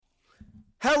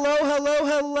Hello, hello,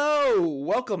 hello!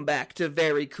 Welcome back to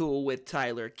Very Cool with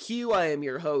Tyler Q. I am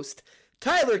your host,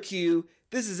 Tyler Q.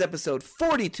 This is episode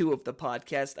 42 of the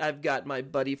podcast. I've got my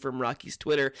buddy from Rocky's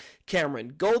Twitter,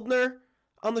 Cameron Goldner,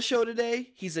 on the show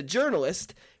today. He's a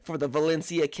journalist for the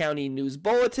Valencia County News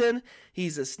Bulletin.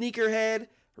 He's a sneakerhead,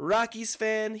 Rockies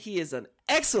fan. He is an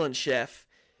excellent chef.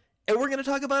 And we're going to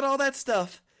talk about all that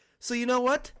stuff. So you know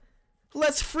what?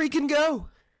 Let's freaking go!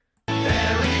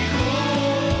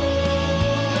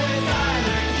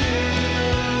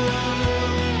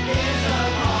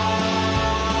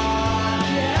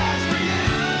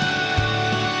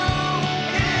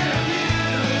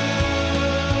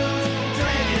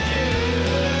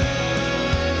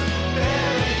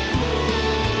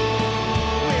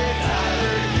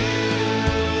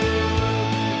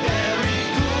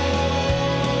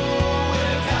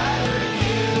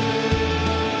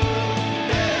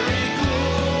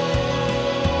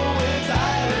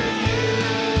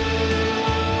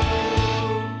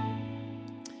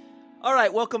 All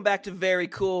right, welcome back to Very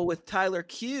Cool with Tyler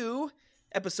Q,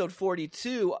 episode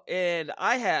 42, and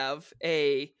I have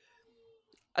a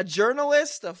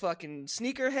journalist, a fucking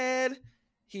sneakerhead.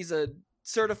 He's a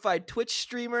certified Twitch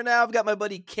streamer now. I've got my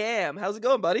buddy Cam. How's it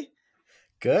going, buddy?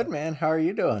 Good, man. How are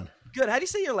you doing? Good. How do you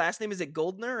say your last name? Is it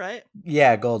Goldner, right?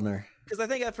 Yeah, Goldner. Because I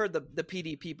think I've heard the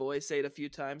PDP boys say it a few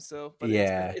times, but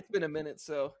yeah. It's been a minute,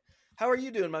 so how are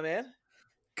you doing, my man?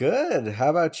 Good. How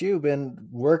about you? Been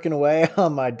working away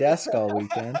on my desk all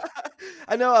weekend.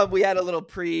 I know we had a little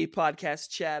pre-podcast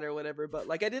chat or whatever, but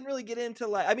I didn't really get into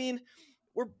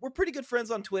we're pretty good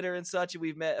friends on Twitter and such, and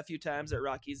we've met a few times at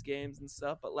Rockies games and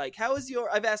stuff. But how is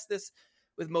I've asked this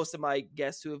with most of my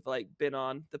guests who have been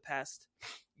on the past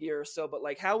year or so, but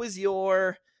how's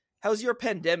your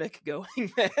pandemic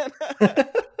going, man?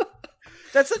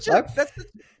 That's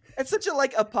such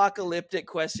a apocalyptic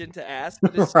question to ask,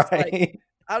 but it's just right.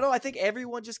 I don't know. I think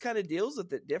everyone just kind of deals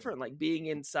with it different. Being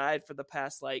inside for the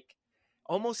past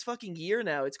almost fucking year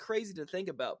now. It's crazy to think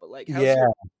about. But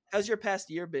how's your past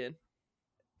year been?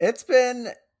 It's been,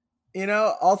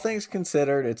 all things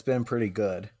considered, it's been pretty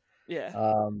good. Yeah.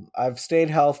 I've stayed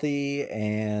healthy,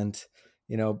 and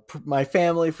my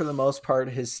family for the most part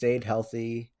has stayed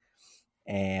healthy,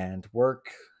 and work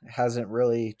hasn't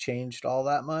really changed all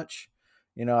that much.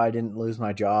 I didn't lose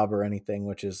my job or anything,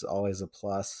 which is always a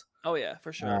plus. Oh yeah,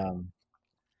 for sure.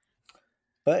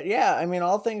 But yeah,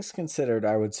 all things considered,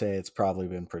 I would say it's probably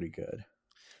been pretty good.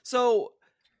 So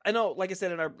I know, like I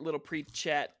said in our little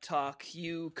pre-chat talk,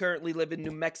 you currently live in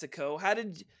New Mexico. How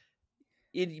did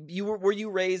were you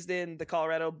raised in the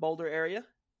Colorado Boulder area?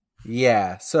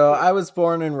 Yeah. So I was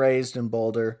born and raised in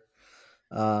Boulder.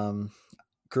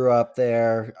 Grew up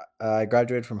there. I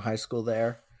graduated from high school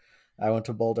there. I went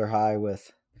to Boulder High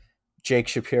with Jake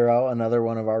Shapiro, another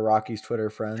one of our Rockies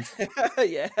Twitter friends.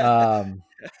 Yeah.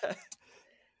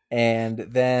 And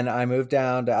then I moved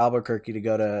down to Albuquerque to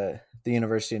go to the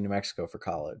University of New Mexico for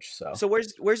college. So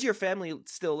where's your family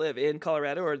still live? In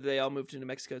Colorado, or do they all move to New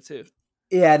Mexico too?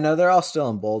 Yeah, no, they're all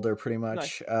still in Boulder pretty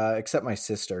much, nice. Except my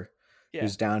sister,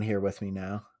 who's down here with me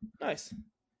now. Nice.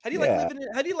 How do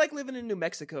you like living in New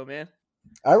Mexico, man?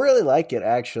 I really like it,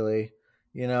 actually.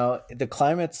 The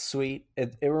climate's sweet.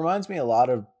 It reminds me a lot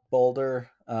of Boulder,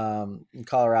 in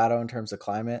Colorado in terms of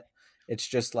climate. It's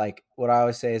just what I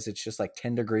always say is it's just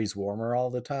 10 degrees warmer all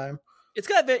the time. It's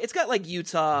got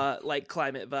Utah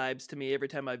climate vibes to me every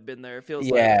time I've been there. It feels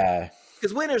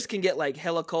because winters can get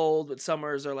hella cold, but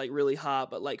summers are really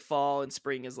hot, but fall and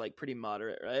spring is pretty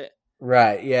moderate, right?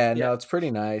 Right. Yeah. No, it's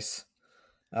pretty nice.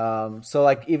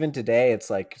 So even today it's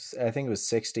I think it was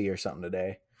 60 or something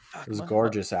today. It was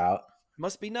gorgeous out.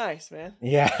 Must be nice, man.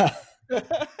 Yeah.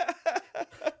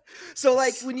 So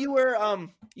when you were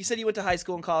you said you went to high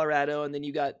school in Colorado and then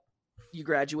you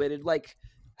graduated,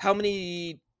 how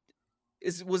many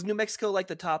was New Mexico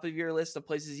the top of your list of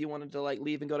places you wanted to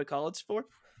leave and go to college for?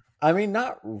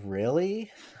 Not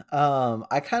really.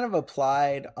 I kind of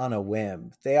applied on a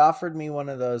whim. They offered me one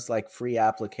of those free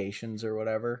applications or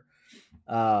whatever.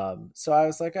 So I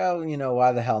was oh,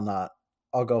 why the hell not?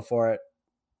 I'll go for it.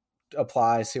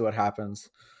 Apply, see what happens.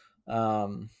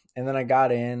 And then I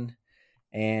got in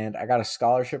and I got a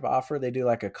scholarship offer. They do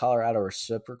a Colorado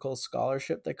reciprocal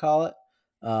scholarship, they call it.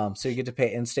 So you get to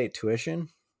pay in-state tuition,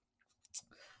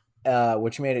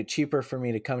 which made it cheaper for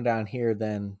me to come down here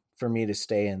than for me to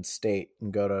stay in state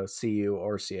and go to CU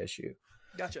or CSU.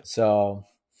 Gotcha. So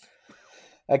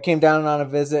I came down on a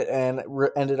visit and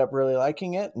ended up really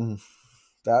liking it. And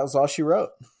that was all she wrote.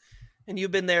 And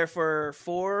you've been there for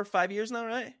 4 or 5 years now,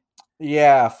 right?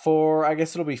 Yeah, 4. I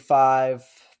guess it'll be 5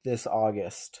 this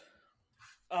August.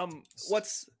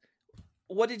 What's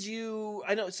what did you?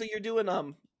 I know. So you're doing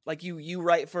like you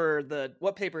write for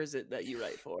what paper is it that you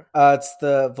write for? It's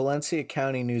the Valencia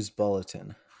County News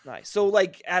Bulletin. Nice. So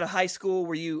like at a high school,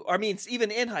 were you? I mean,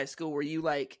 even in high school, were you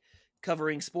like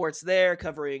covering sports there,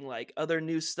 covering like other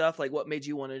news stuff? Like, what made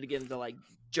you wanted to get into like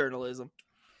journalism?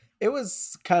 It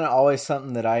was kind of always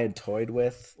something that I had toyed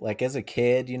with. Like as a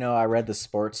kid, I read the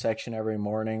sports section every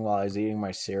morning while I was eating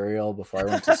my cereal before I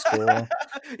went to school.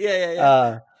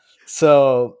 Yeah.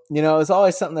 So, it was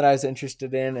always something that I was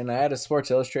interested in, and I had a Sports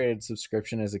Illustrated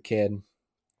subscription as a kid. Dude,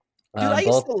 I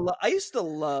used to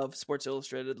love Sports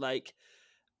Illustrated. Like,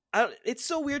 it's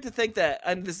so weird to think that,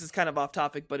 and this is kind of off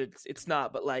topic, but it's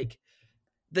not. But like,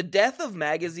 the death of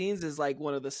magazines is like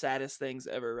one of the saddest things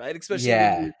ever, right?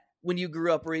 Especially when you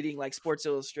grew up reading like Sports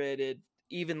Illustrated,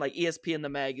 even like ESPN the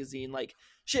magazine, like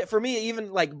shit for me,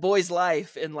 even like Boys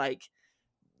Life and like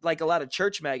a lot of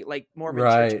like Mormon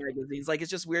church magazines. Like,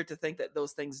 it's just weird to think that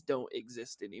those things don't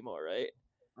exist anymore, right?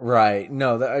 Right.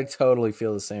 No, I totally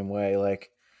feel the same way.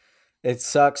 Like, it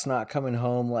sucks not coming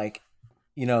home like,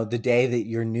 the day that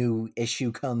your new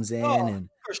issue comes in and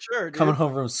for sure, dude. Coming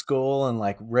home from school and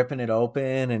like ripping it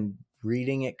open and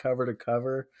reading it cover to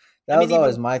cover. That was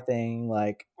always my thing.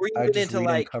 Like, I just read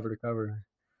them cover to cover.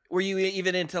 Were you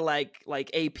even into like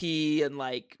AP and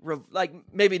like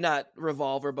maybe not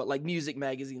Revolver, but like music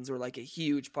magazines were like a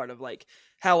huge part of like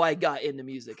how I got into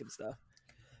music and stuff?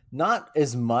 Not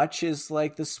as much as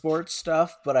like the sports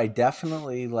stuff, but I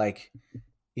definitely like,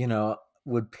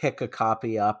 would pick a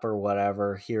copy up or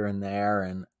whatever here and there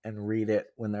and read it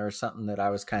when there was something that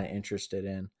I was kind of interested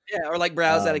in. Yeah, or like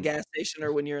browse at a gas station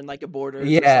or when you're in like a Borders.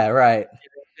 Yeah, right.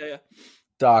 Yeah.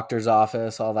 Doctor's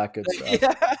office, all that good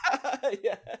stuff.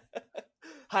 Yeah.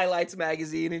 Highlights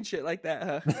magazine and shit like that,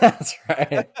 huh? That's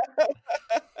right.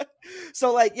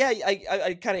 So like, yeah,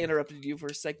 I kind of interrupted you for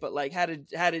a sec, but like, how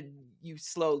did you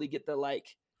slowly get the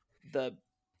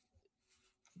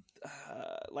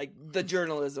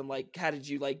journalism? Like, how did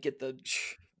you like get the,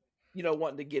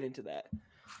 wanting to get into that?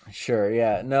 Sure.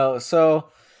 Yeah. No. So,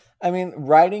 I mean,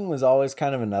 writing was always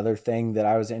kind of another thing that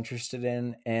I was interested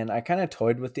in. And I kind of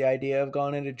toyed with the idea of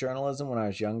going into journalism when I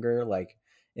was younger, like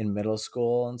in middle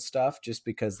school and stuff, just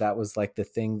because that was like the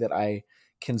thing that I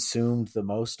consumed the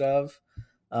most of.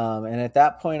 And at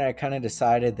that point, I kind of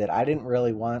decided that I didn't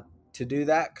really want to do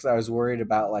that because I was worried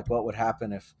about like what would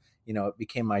happen if, it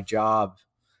became my job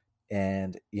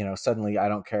and, suddenly I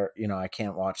don't care, I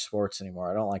can't watch sports anymore.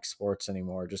 I don't like sports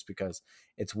anymore just because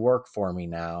it's work for me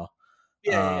now.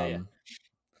 Yeah.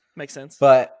 Makes sense.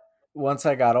 But once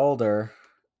I got older,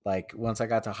 like once I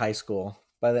got to high school,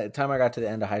 by the time I got to the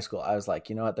end of high school, I was like,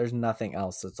 you know what, there's nothing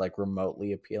else that's like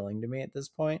remotely appealing to me at this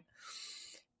point.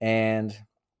 And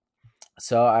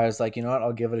so I was like, you know what,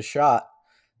 I'll give it a shot.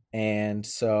 And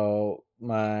so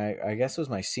I guess it was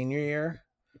my senior year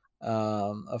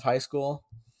of high school.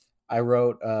 I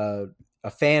wrote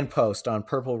a fan post on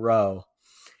Purple Row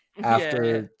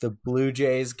after the Blue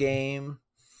Jays game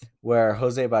where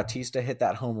Jose Bautista hit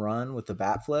that home run with the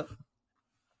bat flip.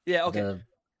 Yeah, okay.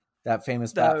 That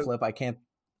famous bat flip.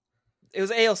 It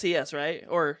was ALCS, right?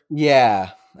 Or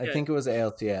yeah, I think it was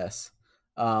ALCS.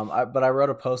 But I wrote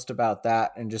a post about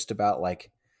that and just about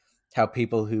like how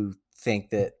people who think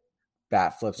that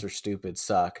bat flips are stupid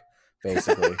suck,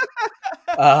 basically.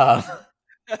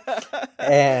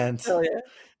 And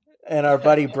our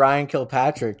buddy Brian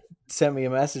Kilpatrick sent me a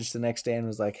message the next day and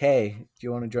was like, "Hey, do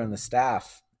you want to join the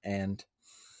staff?" And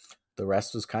the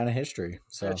rest was kind of history.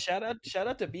 So shout out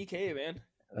to BK, man.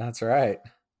 That's right.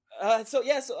 So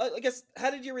I guess, how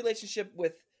did your relationship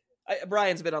with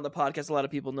Brian's been on the podcast? A lot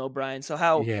of people know Brian. So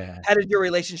how did your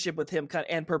relationship with him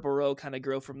and Purple Row kind of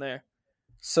grow from there?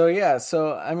 So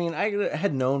I mean, I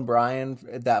had known Brian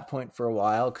at that point for a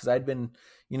while because I'd been,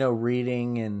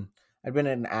 reading, and I'd been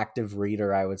an active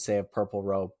reader, I would say, of Purple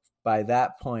Row by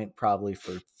that point, probably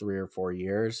for 3 or 4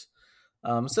 years.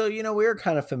 So, we were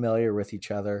kind of familiar with each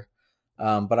other.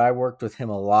 But I worked with him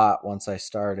a lot once I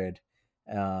started.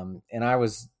 And I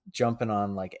was jumping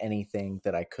on like anything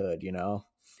that I could,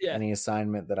 any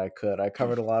assignment that I could. I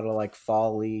covered a lot of like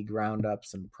fall league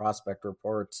roundups and prospect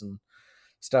reports and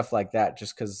stuff like that,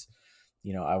 just because,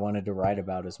 I wanted to write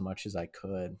about as much as I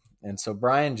could. And so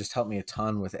Brian just helped me a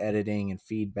ton with editing and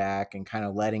feedback and kind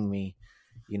of letting me,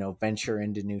 venture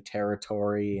into new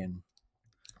territory and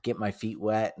get my feet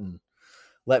wet and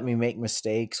let me make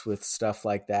mistakes with stuff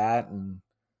like that. And,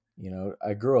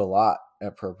 I grew a lot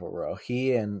at Purple Row.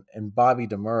 He and Bobby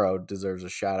DeMuro deserves a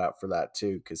shout out for that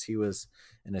too, because he was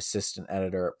an assistant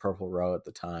editor at Purple Row at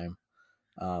the time.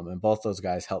 And both those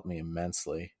guys helped me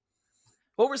immensely.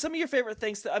 What were some of your favorite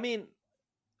things?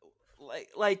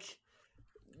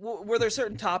 were there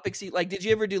certain topics you like? Did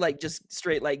you ever do like just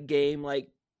straight like game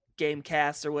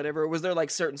casts or whatever? Or was there like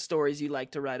certain stories you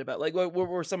like to write about? Like what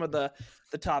were some of the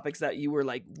topics that you were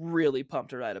like really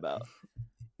pumped to write about?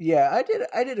 Yeah,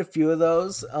 I did a few of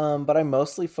those, but I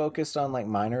mostly focused on like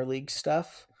minor league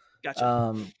stuff.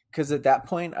 Gotcha. Because at that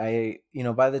point, by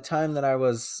the time that I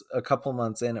was a couple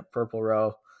months in at Purple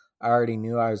Row, I already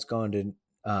knew I was going to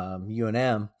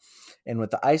UNM, and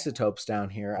with the Isotopes down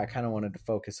here, I kind of wanted to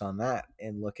focus on that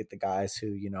and look at the guys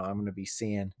who I'm going to be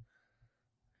seeing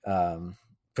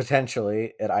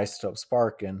potentially at Isotopes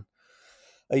Park in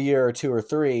a year or two or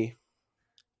three.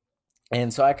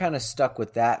 And so I kind of stuck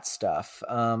with that stuff.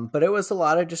 But it was a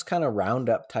lot of just kind of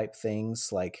roundup type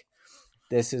things. Like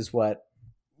this is what,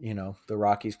 the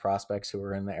Rockies prospects who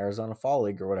were in the Arizona Fall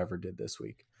League or whatever did this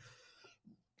week.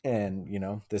 And,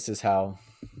 this is how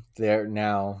they're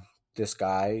now this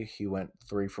guy, he went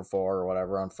 3 for 4 or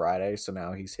whatever on Friday. So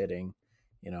now he's hitting,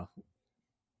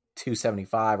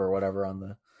 275 or whatever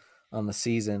on the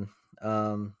season.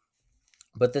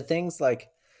 But the things like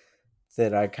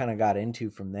that I kind of got into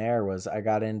from there was I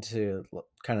got into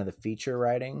kind of the feature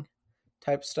writing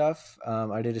type stuff.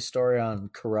 I did a story on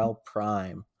Correll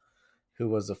Prime, who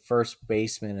was the first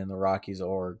baseman in the Rockies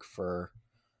org for,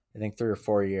 I think, 3 or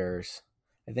 4 years.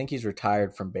 I think he's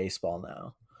retired from baseball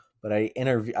now, but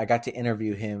I got to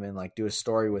interview him and like do a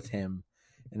story with him.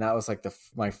 And that was like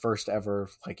my first ever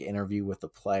like interview with a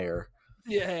player.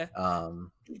 Yeah.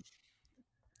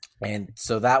 And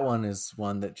so that one is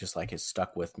one that just like has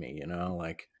stuck with me,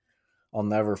 like I'll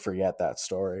never forget that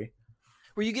story.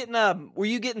 Were you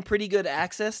getting pretty good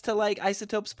access to like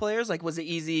Isotopes players? Like, was it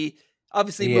easy?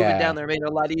 Obviously moving down there made it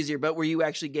a lot easier, but were you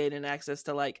actually gaining access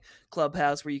to like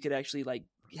Clubhouse where you could actually like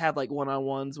have like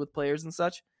one-on-ones with players and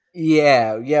such?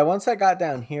 Yeah. Once I got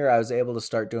down here, I was able to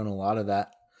start doing a lot of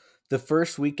that. The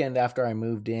first weekend after I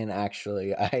moved in,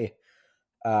 actually,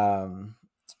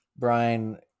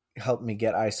 Brian helped me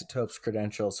get Isotopes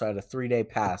credentials. So I had a 3-day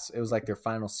pass. It was like their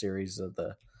final series of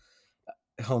the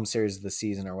home series of the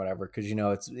season or whatever. Cause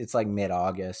it's like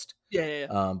mid-August.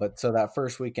 Yeah. But so that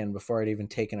first weekend before I'd even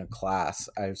taken a class,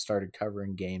 I started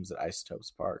covering games at Isotopes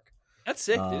Park. That's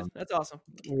sick, dude. That's awesome.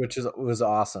 Which was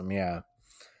awesome. Yeah.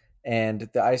 And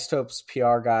the Isotopes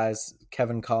PR guys,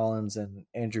 Kevin Collins and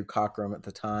Andrew Cockrum at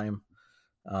the time,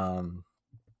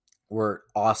 were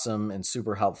awesome and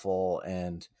super helpful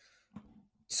and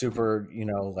super,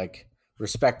 like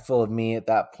respectful of me at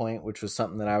that point, which was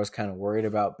something that I was kind of worried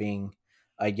about, being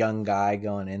a young guy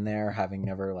going in there, having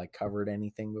never like covered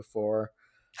anything before.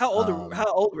 How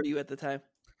old were you at the time?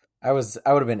 I would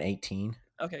have been 18.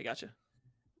 Okay, gotcha.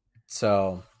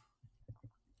 So,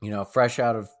 fresh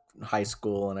out of high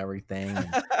school and everything.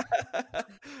 And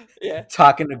yeah.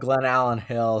 Talking to Glenn Allen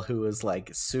Hill, who was like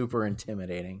super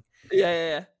intimidating.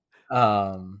 Yeah.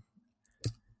 But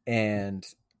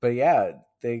yeah,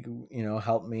 they,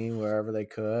 helped me wherever they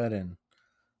could. And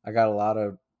I got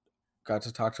to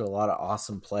talk to a lot of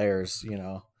awesome players,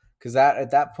 cause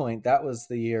at that point, that was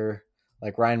the year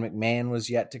like Ryan McMahon was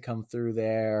yet to come through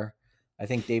there. I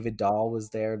think David Dahl was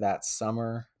there that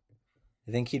summer.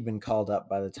 I think he'd been called up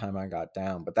by the time I got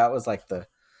down, but that was like the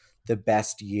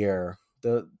best year.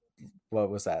 What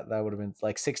was that? That would have been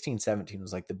like 16-17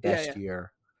 was like the best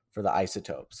year for the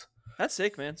Isotopes. That's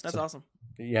sick, man. That's awesome.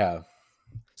 Yeah.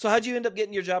 So how'd you end up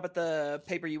getting your job at the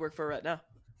paper you work for right now?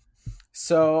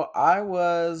 So I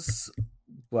was, it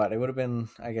would have been,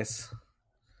 I guess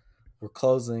we're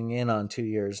closing in on 2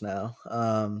 years now.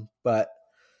 But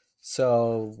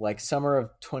so like summer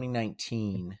of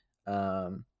 2019,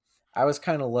 I was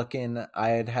kind of looking, I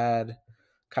had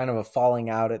kind of a falling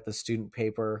out at the student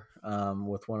paper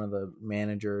with one of the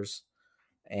managers,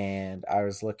 and I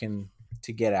was looking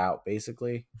to get out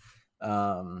basically.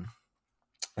 And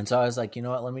so I was like, you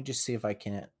know what, let me just see if I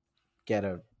can't get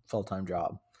a full-time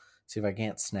job, see if I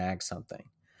can't snag something.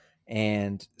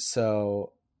 And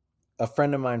so a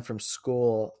friend of mine from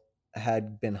school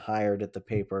had been hired at the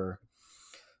paper,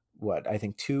 I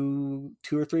think 2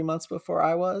 or 3 months before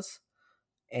I was.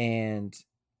 And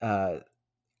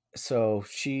so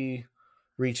she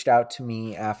reached out to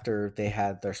me after they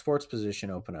had their sports position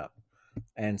open up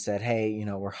and said, hey,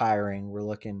 we're hiring, we're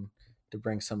looking to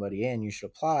bring somebody in, you should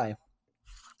apply.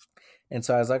 And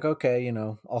so I was like, okay,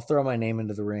 I'll throw my name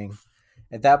into the ring.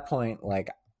 At that point, like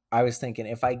I was thinking,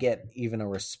 if I get even a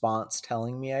response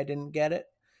telling me I didn't get it,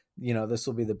 this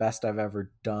will be the best I've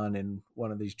ever done in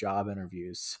one of these job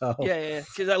interviews. So yeah,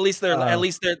 because at least they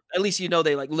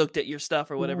like looked at your stuff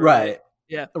or whatever. Right.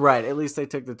 Yeah. Right. At least they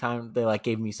took the time. They like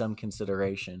gave me some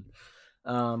consideration.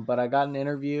 But I got an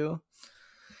interview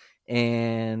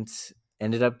and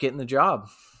ended up getting the job.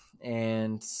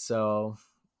 And so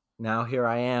now here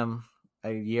I am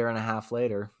a year and a half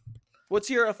later. What's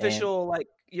your official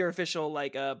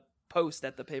post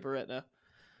at the Paper Retina?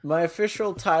 My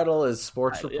official title is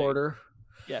sports reporter.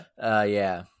 Yeah.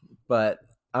 Yeah. But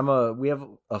we have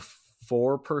a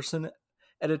 4-person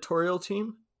editorial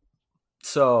team.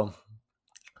 So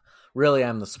really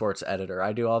I'm the sports editor.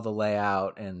 I do all the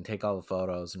layout and take all the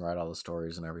photos and write all the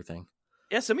stories and everything.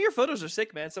 Yeah, some of your photos are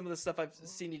sick, man. Some of the stuff I've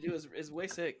seen you do is way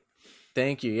sick.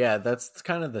 Thank you. Yeah, that's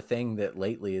kind of the thing that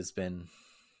lately has been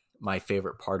my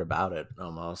favorite part about it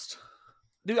almost.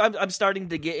 Dude, I'm starting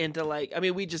to get into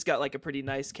we just got like a pretty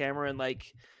nice camera, and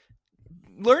like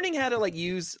learning how to like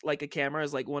use like a camera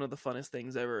is like one of the funnest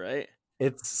things ever, right?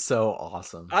 It's so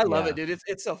awesome. I love it, dude.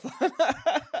 It's so fun.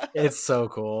 It's so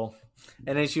cool.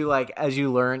 And as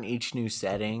you learn each new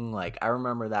setting, like I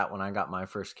remember that when I got my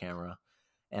first camera,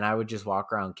 and I would just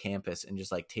walk around campus and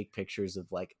just like take pictures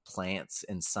of like plants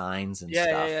and signs and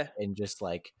stuff and just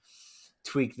like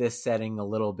tweak this setting a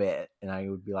little bit. And I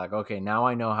would be like, okay, now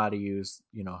I know how to use,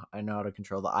 I know how to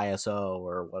control the ISO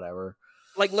or whatever.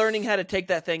 Like learning how to take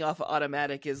that thing off of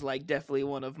automatic is like definitely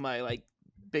one of my like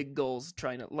big goals,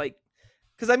 trying to like,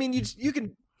 because I mean you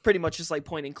can pretty much just like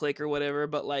point and click or whatever,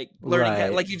 but like learning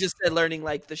how, like you just said, learning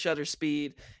like the shutter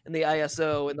speed and the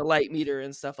ISO and the light meter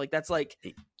and stuff, like that's like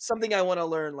something I want to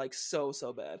learn like so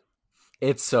bad.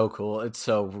 It's so cool. It's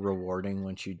so rewarding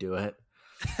once you do it.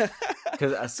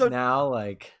 Because now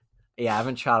like I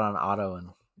haven't shot on auto in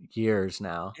years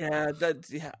now.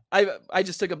 I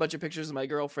just took a bunch of pictures of my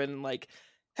girlfriend, and like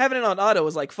having it on auto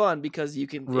is like fun because you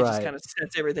can it just kind of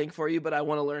sets everything for you, but I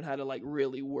want to learn how to like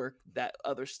really work that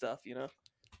other stuff,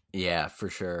 Yeah, for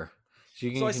sure. So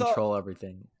you can control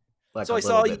everything like a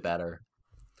little bit better.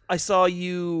 I saw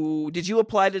you. Did you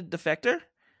apply to Defector?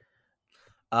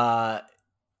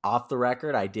 Off the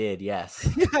record, I did. Yes.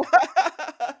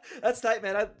 That's tight,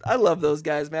 man. I love those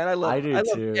guys, man. I love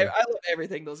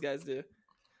everything those guys do.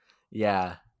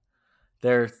 Yeah,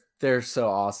 they're so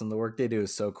awesome. The work they do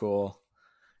is so cool.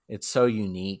 It's so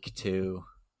unique too.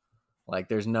 Like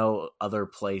there's no other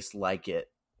place like it.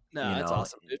 No, it's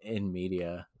awesome, dude. In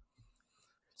media.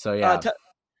 So yeah.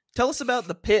 Tell us about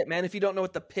the Pit, man. If you don't know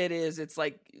what the Pit is, it's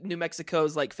like New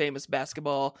Mexico's like famous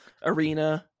basketball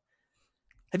arena.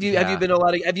 Have you been to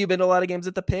a lot of games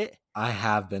at the Pit? I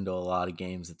have been to a lot of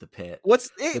games at the Pit.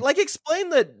 Like explain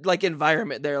the like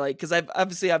environment there, like because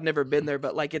I've never been there,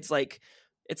 but like it's like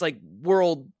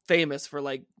world famous for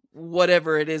like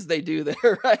whatever it is they do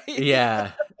there, right?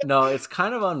 Yeah. No, it's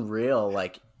kind of unreal.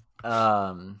 Like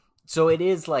so it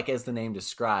is like as the name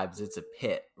describes, it's a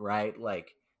pit, right?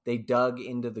 Like they dug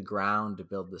into the ground to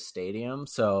build the stadium.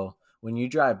 So when you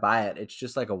drive by it, it's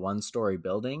just like a 1-story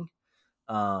building.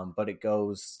 But it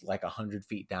goes like 100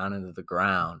 feet down into the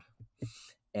ground,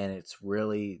 and it's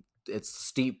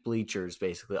steep bleachers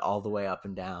basically all the way up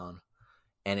and down,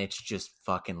 and it's just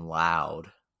fucking loud.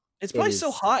 It's probably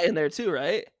so hot in there too,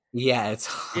 right? Yeah, it's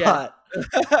hot.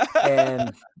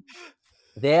 And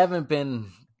they haven't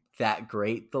been that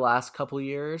great the last couple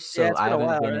years, so I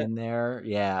haven't been in there.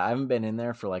 Yeah, I haven't been in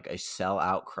there for like a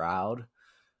sellout crowd,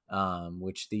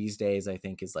 which these days I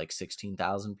think is like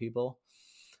 16,000 people.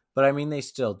 But I mean, they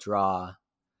still draw.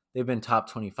 They've been top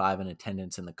 25 in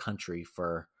attendance in the country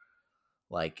for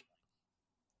like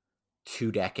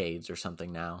 2 decades or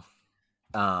something now.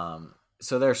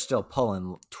 So they're still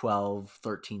pulling 12,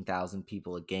 13,000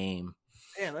 people a game.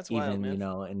 Damn, that's even, wild,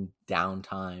 man. In down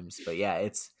times. But yeah,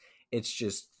 it's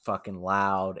just fucking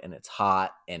loud, and it's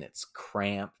hot, and it's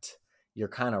cramped. You're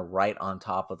kind of right on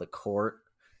top of the court,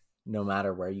 no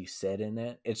matter where you sit in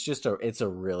it. It's a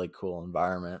really cool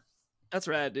environment. That's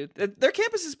rad, dude. Their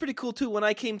campus is pretty cool too. When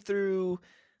I came through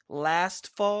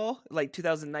last fall, like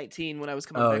 2019, when I was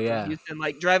coming back from Houston,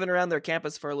 like driving around their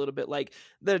campus for a little bit, like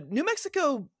the New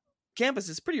Mexico campus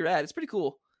is pretty rad. It's pretty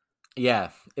cool. Yeah,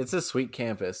 it's a sweet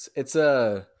campus. It's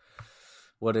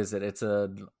what is it? It's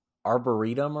a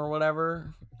arboretum or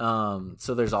whatever.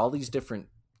 So there's all these different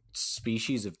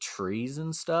species of trees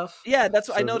and stuff. Yeah, that's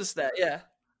what I noticed that. Yeah.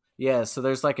 Yeah, so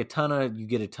there's like you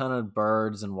get a ton of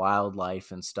birds and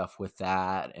wildlife and stuff with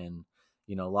that, and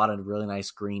a lot of really nice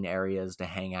green areas to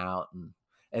hang out, and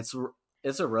it's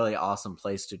a really awesome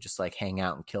place to just like hang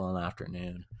out and kill an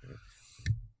afternoon.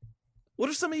 What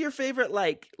are some of your favorite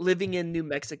like living in New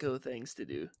Mexico things to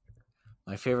do?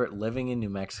 My favorite living in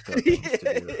New Mexico things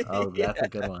to do. Oh, that's a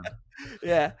good one.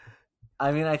 Yeah.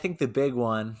 I mean, I think the big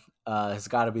one has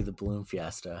got to be the Balloon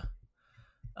Fiesta.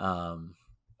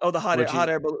 The hot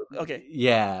air balloon. Okay.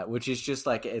 Yeah, which is just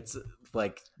like, it's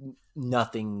like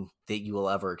nothing that you will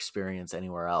ever experience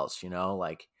anywhere else,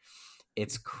 like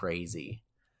it's crazy.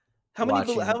 How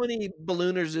many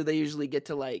ballooners do they usually get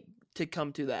to like to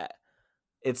come to that?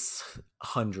 It's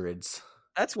hundreds.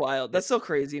 That's wild. That's so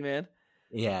crazy, man.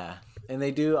 Yeah. And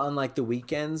they do on like the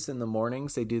weekends in the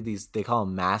mornings, they do these, they call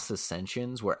them mass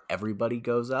ascensions where everybody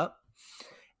goes up.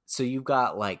 So you've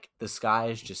got like the sky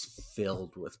is just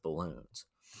filled with balloons.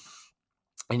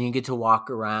 And you get to walk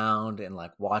around and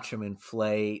like watch them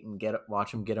inflate and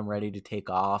watch them get them ready to take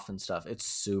off and stuff. It's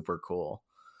super cool.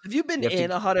 Have you been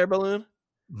in a hot air balloon?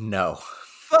 No.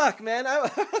 Fuck, man. I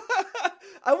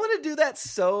want to do that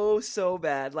so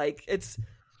bad. Like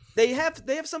they have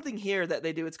something here that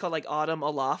they do. It's called like Autumn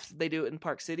Aloft. They do it in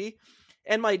Park City,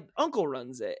 and my uncle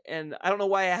runs it. And I don't know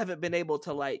why I haven't been able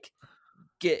to like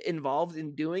get involved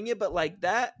in doing it, but like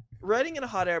that riding in a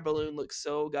hot air balloon looks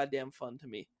so goddamn fun to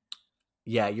me.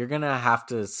 Yeah, you're gonna have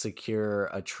to secure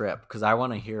a trip because I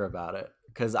want to hear about it.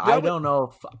 Because I don't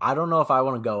know if I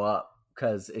want to go up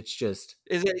because it's just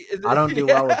is it I don't do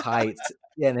well with heights,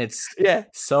 and it's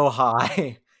so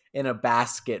high in a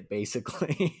basket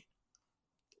basically.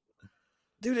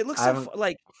 Dude, it looks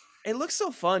it looks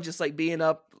so fun just like being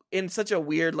up in such a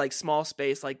weird like small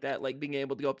space like that, like being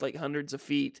able to go up like hundreds of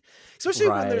feet, especially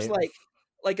when there's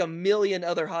like a million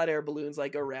other hot air balloons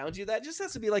like around you. That just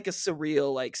has to be like a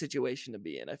surreal like situation to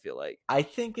be in. I feel like I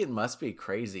think it must be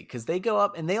crazy because they go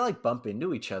up and they like bump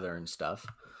into each other and stuff.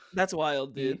 That's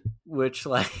wild, dude. Which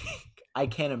like I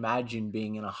can't imagine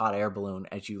being in a hot air balloon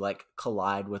as you like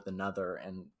collide with another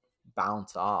and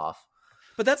bounce off.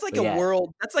 But that's like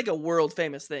that's like a world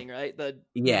famous thing, right? The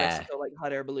New Mexico like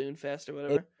hot air balloon fest or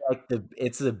whatever.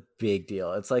 It's a big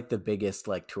deal. It's like the biggest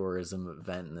like tourism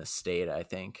event in the state, I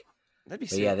think. That'd be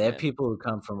but sick, yeah, they man. have people who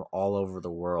come from all over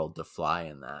the world to fly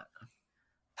in that.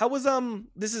 How was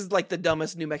this is like the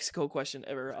dumbest New Mexico question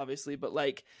ever, obviously, but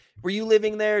like were you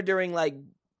living there during like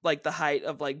the height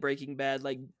of like Breaking Bad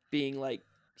like being like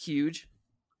huge?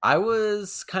 I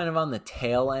was kind of on the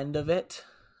tail end of it.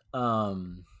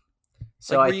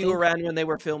 So like, were you around when they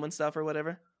were filming stuff or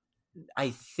whatever?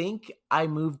 I think I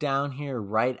moved down here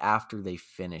right after they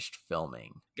finished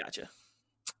filming. Gotcha.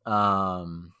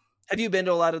 Have you been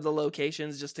to a lot of the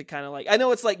locations just to kind of like, I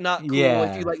know it's like not cool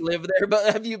if you like live there,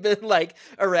 but have you been like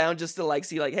around just to like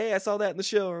see like, hey, I saw that in the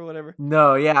show or whatever?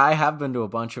 No, yeah, I have been to a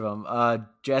bunch of them.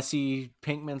 Jesse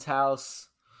Pinkman's house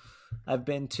I've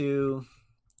been to.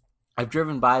 I've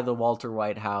driven by the Walter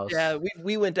White house. Yeah,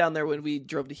 we went down there when we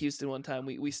drove to Houston one time.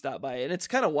 We stopped by it, and it's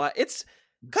kind of wild. It's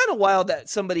kind of wild that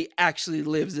somebody actually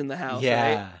lives in the house.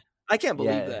 Yeah, right? I can't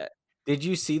believe that. Did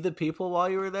you see the people while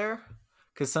you were there?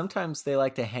 Because sometimes they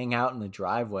like to hang out in the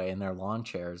driveway in their lawn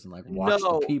chairs and like watch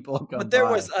the people come but there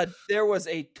was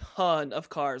a ton of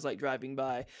cars like driving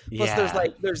by.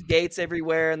 Plus, there's gates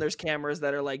everywhere, and there's cameras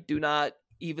that are like, do not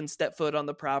even step foot on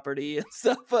the property and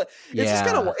stuff. But it's just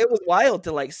it was wild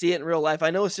to like see it in real life. I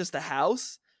know it's just a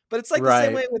house, but it's like the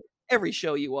same way with every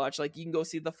show you watch. Like you can go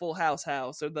see the Full House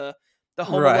or the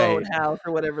Home Alone house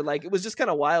or whatever. Like it was just kind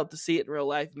of wild to see it in real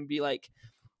life and be like,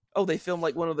 oh, they filmed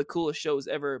like one of the coolest shows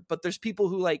ever. But there's people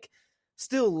who like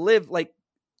still live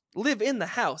in the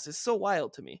house. It's so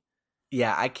wild to me.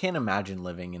 Yeah, I can't imagine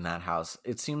living in that house.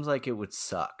 It seems like it would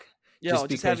suck. Just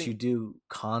because you do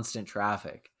constant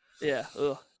traffic. Yeah.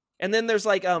 Ugh. And then there's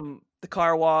like the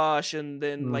car wash and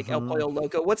then like El Pollo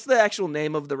Loco. What's the actual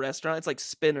name of the restaurant? It's like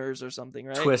Spinners or something,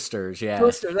 right? Twisters, yeah.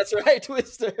 Twisters, that's right.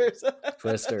 Twisters.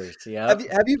 Twisters, yeah.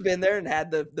 Have you been there and had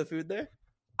the food there?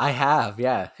 I have,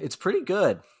 yeah. It's pretty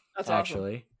good. That's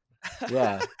actually. Awesome.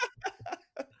 Yeah.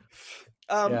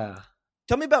 Yeah.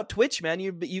 Tell me about Twitch, man.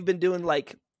 You've been doing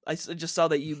like, I just saw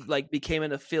that you like became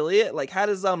an affiliate. Like how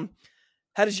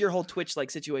does your whole Twitch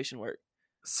like situation work?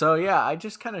 So yeah, I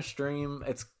just kind of stream.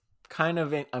 It's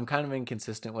I'm kind of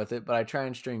inconsistent with it, but I try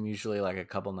and stream usually like a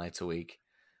couple nights a week.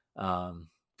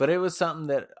 But it was something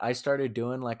that I started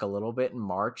doing like a little bit in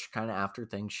March, kind of after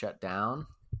things shut down.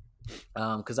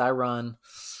 Because I run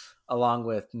along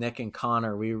with Nick and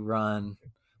Connor.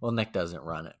 Nick doesn't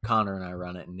run it. Connor and I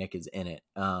run it, and Nick is in it.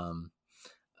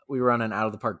 We run an Out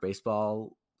of the Park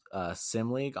baseball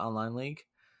sim league, online league.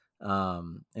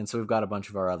 And so we've got a bunch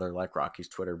of our other like Rocky's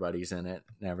Twitter buddies in it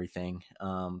and everything.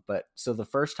 But so the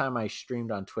first time I streamed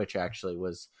on Twitch actually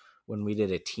was when we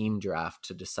did a team draft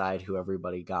to decide who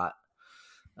everybody got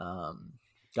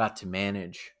to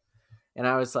manage. And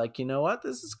I was like, you know what,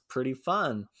 this is pretty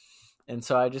fun. And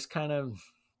so I just kind of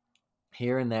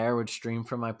here and there would stream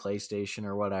from my PlayStation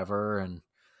or whatever. And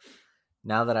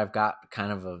now that I've got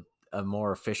kind of a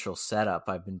more official setup,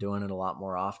 I've been doing it a lot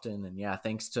more often. And yeah,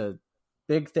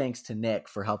 big thanks to Nick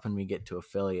for helping me get to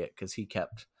affiliate, because he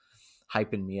kept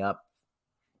hyping me up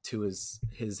to his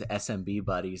SMB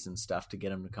buddies and stuff to get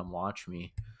them to come watch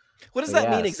me. What does that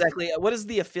mean exactly? What does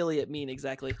the affiliate mean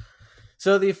exactly?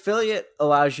 So the affiliate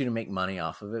allows you to make money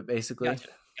off of it, basically.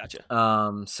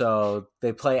 Gotcha. So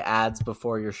they play ads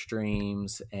before your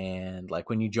streams, and like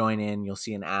when you join in, you'll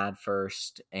see an ad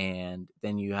first, and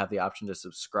then you have the option to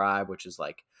subscribe, which is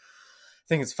like, I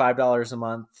think it's $5 a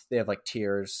month. They have like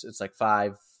tiers. It's like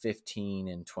 5, 15,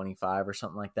 and 25 or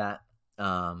something like that.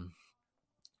 And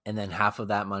then half of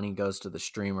that money goes to the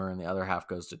streamer and the other half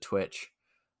goes to Twitch.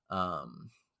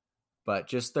 But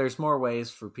just there's more ways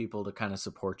for people to kind of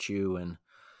support you and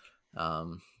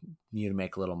you to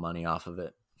make a little money off of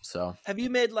it. So have you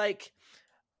made like,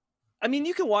 I mean,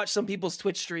 you can watch some people's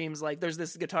Twitch streams. Like there's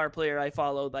this guitar player I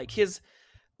followed, like he's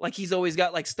always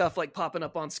got like stuff like popping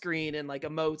up on screen and like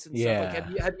emotes and stuff.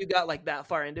 Like have you got like that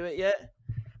far into it yet?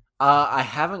 I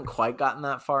haven't quite gotten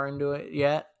that far into it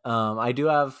yet. I do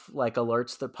have like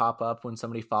alerts that pop up when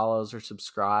somebody follows or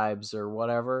subscribes or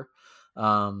whatever.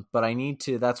 But I need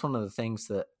to, that's one of the things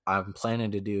that I'm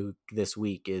planning to do this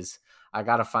week is I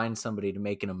got to find somebody to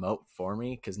make an emote for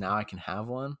me, because now I can have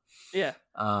one. Yeah.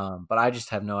 But I just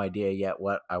have no idea yet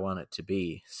what I want it to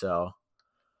be. So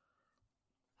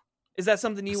is that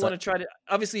something you want to try to,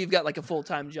 obviously you've got like a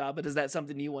full-time job, but is that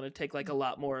something you want to take like a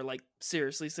lot more like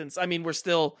seriously, since, I mean, we're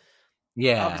still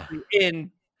obviously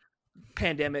in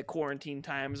pandemic quarantine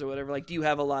times or whatever? Like, do you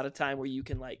have a lot of time where you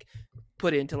can like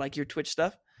put into like your Twitch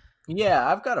stuff? Yeah,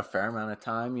 I've got a fair amount of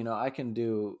time.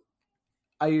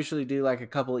 I usually do like a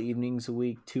couple of evenings a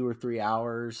week, 2 or 3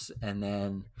 hours. And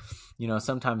then,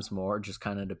 sometimes more, just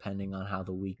kind of depending on how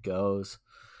the week goes.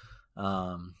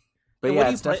 But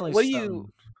yeah, it's definitely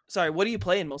what are you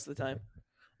playing most of the time?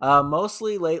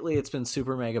 Mostly lately it's been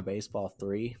Super Mega Baseball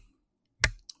 3.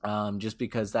 Just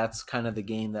because that's kind of the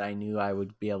game that I knew I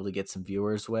would be able to get some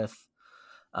viewers with,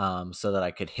 so that I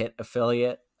could hit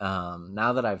affiliate.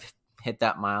 Now that I've hit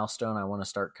that milestone, I want to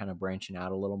start kind of branching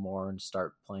out a little more and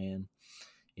start playing,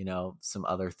 some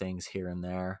other things here and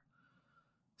there.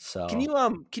 So can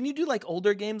you do like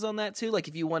older games on that too? Like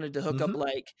if you wanted to hook up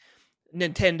like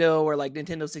Nintendo or like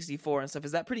Nintendo 64 and stuff,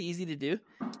 is that pretty easy to do?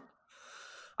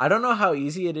 I don't know how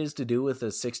easy it is to do with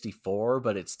a 64,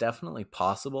 but it's definitely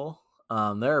possible.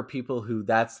 There are people who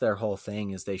that's their whole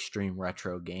thing is they stream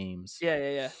retro games.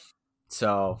 Yeah.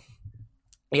 So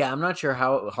yeah, I'm not sure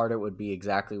how hard it would be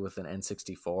exactly with an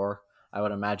N64. I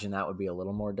would imagine that would be a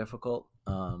little more difficult.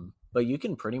 But you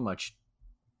can pretty much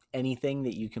anything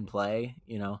that you can play,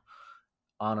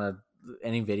 on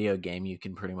any video game you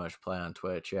can pretty much play on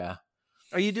Twitch. Yeah.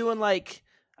 Are you doing like,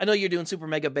 I know you're doing Super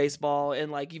Mega Baseball and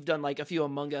like you've done like a few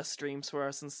Among Us streams for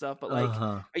us and stuff, but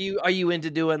like are you into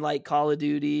doing like Call of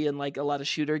Duty and like a lot of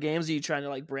shooter games? Are you trying to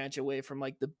like branch away from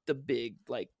like the big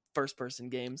like first person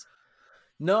games?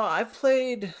 No, I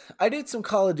did some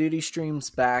Call of Duty streams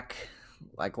back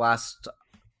like last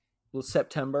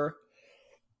September.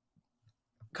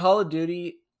 Call of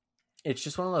Duty, it's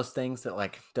just one of those things that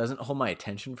like doesn't hold my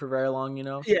attention for very long,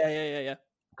 Yeah.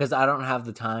 Because I don't have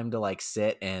the time to like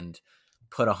sit and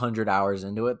put 100 hours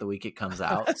into it the week it comes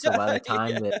out. So by the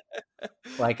time that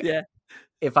like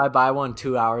if I buy one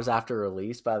 2 hours after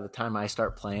release, by the time I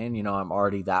start playing, I'm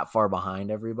already that far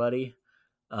behind everybody.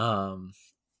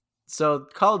 So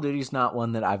Call of Duty's not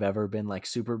one that I've ever been like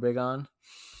super big on.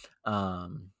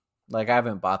 Like I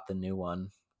haven't bought the new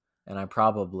one, and I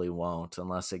probably won't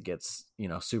unless it gets,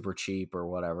 super cheap or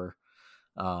whatever.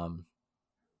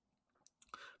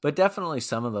 But definitely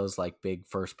some of those like big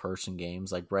first person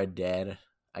games like Red Dead,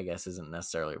 I guess isn't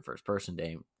necessarily a first person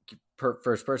game,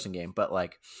 but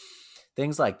like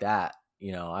things like that,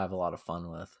 I have a lot of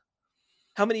fun with.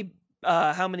 How many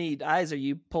eyes are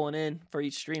you pulling in for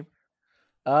each stream?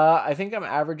 I think I'm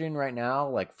averaging right now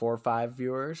like 4 or 5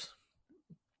 viewers,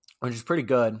 which is pretty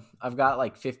good. I've got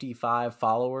like 55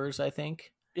 followers, I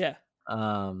think. Yeah.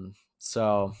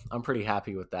 So I'm pretty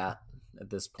happy with that at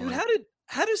this point. Dude,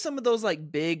 how do some of those like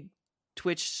big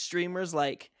Twitch streamers,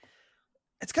 like,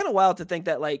 it's kind of wild to think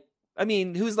that like, I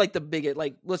mean, who's like the biggest,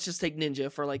 like, let's just take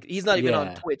Ninja for like, he's not even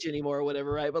on Twitch anymore or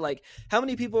whatever, right? But like, how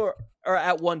many people are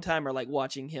at one time are like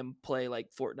watching him play like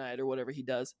Fortnite or whatever he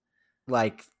does?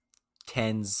 Like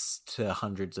tens to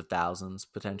hundreds of thousands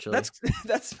potentially.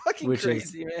 That's fucking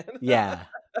crazy, man. Yeah,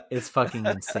 it's fucking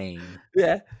insane.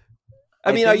 Yeah,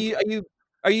 I mean, are you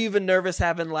even nervous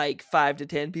having like 5 to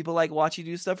 10 people like watch you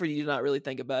do stuff, or do you not really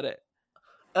think about it?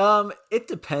 It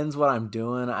depends what I'm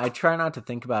doing. I try not to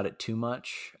think about it too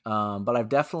much. But I've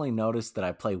definitely noticed that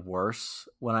I play worse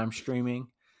when I'm streaming,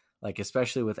 like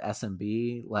especially with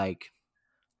SMB. Like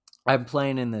I'm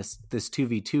playing in this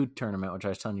 2v2 tournament, which I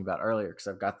was telling you about earlier, because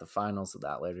I've got the finals of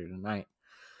that later tonight.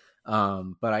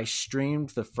 But I streamed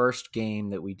the first game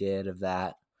that we did of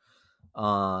that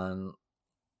on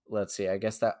let's see, I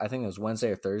think it was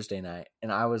Wednesday or Thursday night,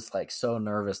 and I was like so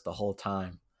nervous the whole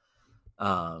time.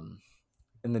 And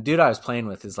the dude I was playing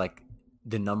with is like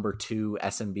the number 2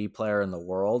 SMB player in the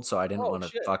world, so I didn't want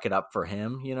to fuck it up for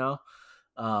him, you know.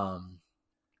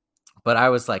 But I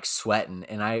was like sweating,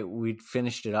 and we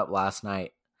finished it up last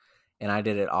night, and I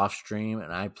did it off stream,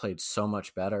 and I played so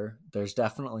much better. There's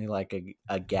definitely like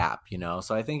a gap, you know.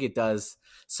 So I think it does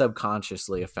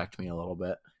subconsciously affect me a little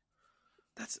bit.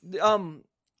 That's what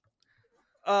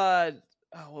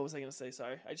was I gonna say?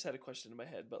 Sorry, I just had a question in my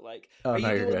head. But like, are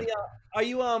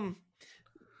you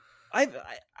I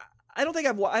don't think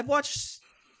I've watched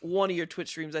one of your Twitch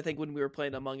streams. I think when we were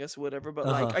playing Among Us or whatever. But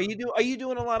like, are you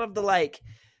doing a lot of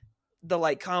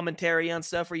the commentary on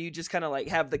stuff, where you just kind of like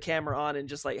have the camera on and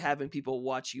just like having people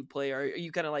watch you play? Or are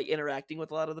you kind of like interacting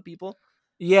with a lot of the people?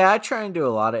 Yeah, I try and do a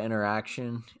lot of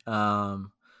interaction. I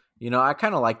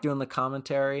kind of like doing the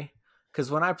commentary,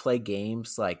 because when I play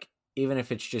games, like even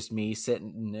if it's just me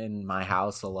sitting in my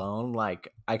house alone,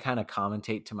 like I kind of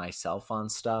commentate to myself on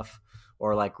stuff,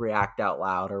 or like react out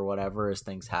loud or whatever as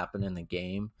things happen in the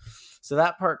game. So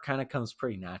that part kind of comes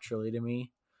pretty naturally to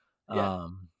me. Yeah.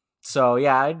 So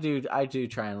yeah, I do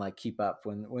try and like keep up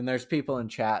when there's people in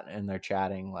chat and they're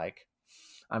chatting. Like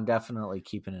I'm definitely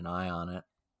keeping an eye on it.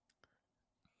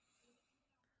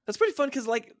 That's pretty fun, because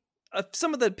like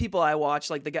some of the people I watch,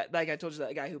 like the guy, like I told you,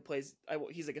 that guy who plays,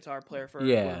 he's a guitar player for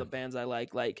one of the bands I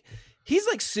like. Like he's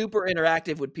like super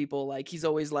interactive with people. Like he's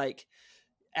always like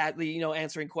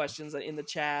answering questions in the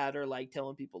chat, or like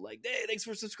telling people like, hey, thanks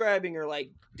for subscribing, or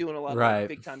like doing a lot of like,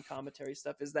 big time commentary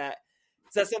stuff. Is that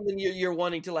something you're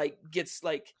wanting to like get,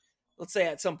 like, let's say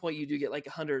at some point you do get like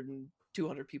 100 and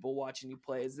 200 people watching you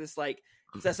play? Is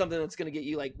that something that's going to get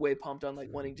you like way pumped on like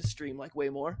wanting to stream like way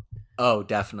more? Oh,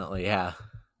 definitely. Yeah,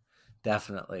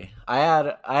 definitely. I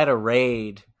had a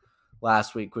raid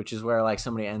last week, which is where like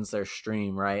somebody ends their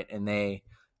stream, right? And they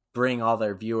bring all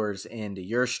their viewers into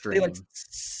your stream.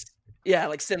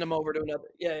 Like send them over to another.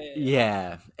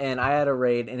 Yeah. And I had a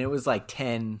raid, and it was like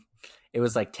 10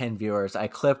 viewers. I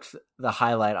clipped the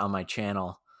highlight on my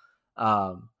channel.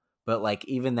 But like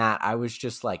even that, I was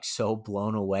just like so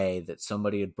blown away that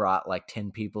somebody had brought like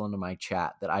 10 people into my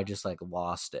chat that I just like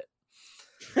lost it.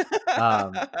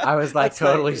 I was like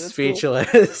totally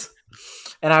speechless. Cool.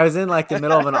 And I was in like the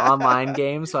middle of an online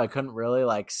game, so I couldn't really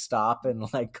like stop and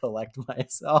like collect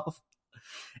myself.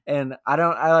 And I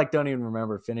don't even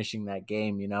remember finishing that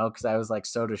game, you know, because I was like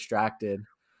so distracted.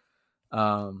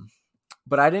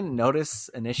 But I didn't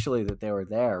notice initially that they were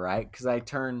there, right? Because I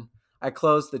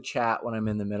close the chat when I'm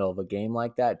in the middle of a game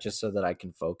like that, just so that I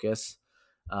can focus.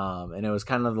 And it was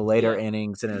kind of the later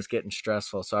innings, and it was getting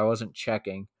stressful, so I wasn't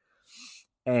checking.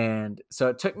 And so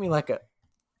it took me like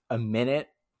a minute,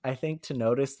 I think, to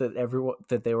notice that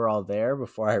they were all there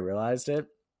before I realized it.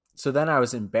 So then I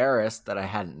was embarrassed that I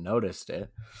hadn't noticed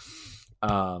it.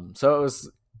 So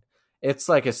it's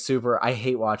like I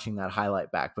hate watching that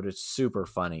highlight back, but it's super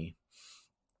funny.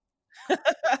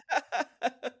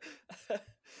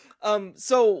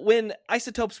 So when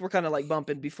Isotopes were kind of like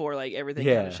bumping before like everything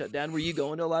kind of shut down, were you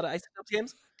going to a lot of Isotopes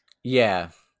games? Yeah,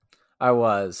 I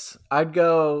was. I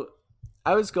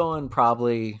was going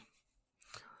probably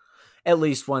at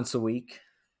least once a week,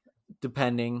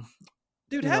 depending.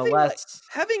 Dude, having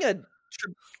a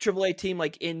AAA team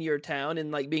like in your town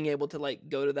and like being able to like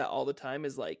go to that all the time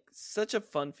is like such a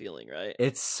fun feeling, right?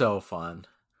 It's so fun.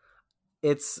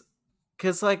 It's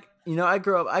because like, you know, I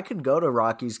grew up, I could go to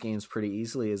Rockies games pretty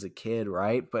easily as a kid,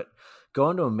 right? But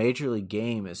going to a major league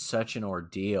game is such an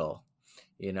ordeal.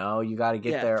 You know, you got to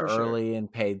get there early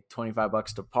and pay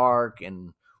 $25 to park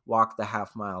and walk the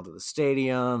half mile to the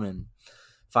stadium and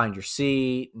find your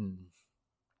seat and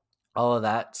all of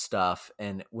that stuff.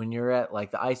 And when you're at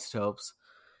like the Isotopes,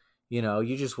 you know,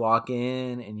 you just walk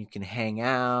in and you can hang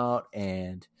out,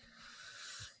 and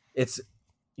it's,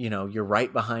 you know, you're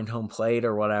right behind home plate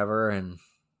or whatever. And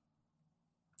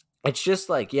it's just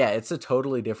like, yeah, it's a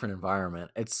totally different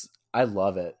environment. I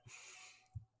love it.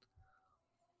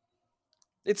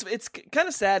 It's kind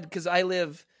of sad because I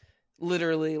live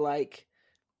literally like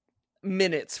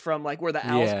minutes from like where the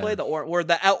Owls play, where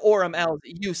the Orem Owls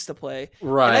used to play.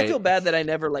 Right. And I feel bad that I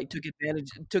never like took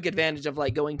advantage of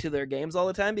like going to their games all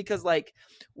the time, because like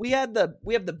we have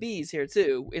the Bees here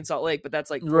too in Salt Lake, but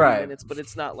that's like 40 minutes, but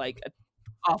it's not like an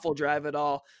awful drive at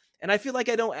all. And I feel like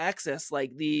I don't access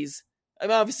like these. I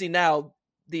mean, obviously now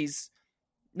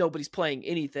nobody's playing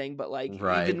anything, but like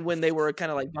even when they were kind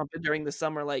of like bumping during the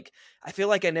summer, like I feel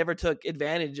like I never took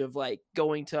advantage of like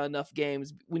going to enough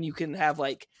games when you can have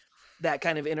like that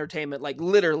kind of entertainment, like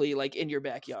literally like in your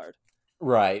backyard.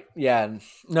 Right. Yeah.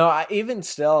 No, even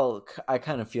still, I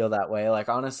kind of feel that way. Like,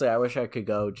 honestly, I wish I could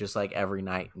go just like every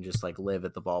night and just like live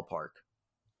at the ballpark.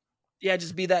 Yeah,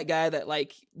 just be that guy that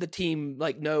like the team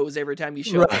like knows every time you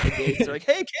show up at the gates. They're like,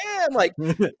 "Hey, Cam, like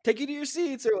take you to your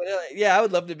seats," or whatever. Yeah, I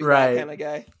would love to be that kind of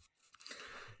guy.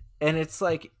 And it's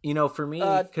like, you know, for me,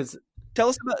 because tell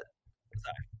us about.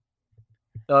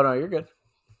 Oh no, you're good.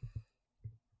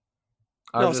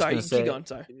 No, sorry, keep going.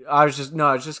 Sorry, I was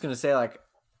just gonna say, like,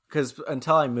 because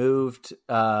until I moved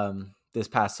this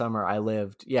past summer, I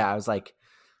was like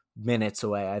minutes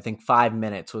away. I think 5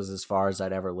 minutes was as far as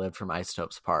I'd ever lived from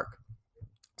Isotopes Park.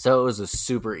 So it was a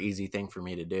super easy thing for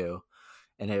me to do.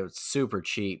 And it was super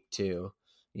cheap too,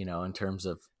 you know, in terms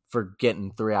of for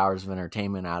getting 3 hours of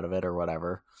entertainment out of it or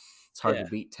whatever. It's hard to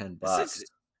beat $10.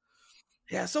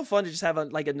 Yeah, it's so fun to just have a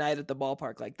night at the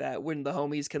ballpark like that when the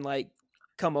homies can like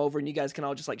come over and you guys can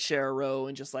all just like share a row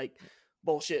and just like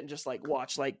bullshit and just like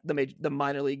watch like the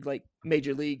minor league, like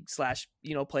major league /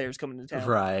 you know, players coming to town.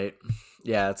 Right.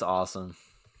 Yeah, it's awesome.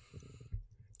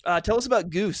 Tell us about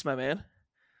Goose, my man.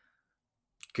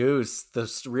 Goose,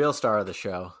 the real star of the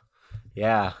show.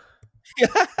 Yeah.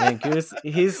 And Goose,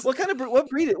 he's what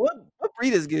breed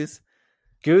is Goose?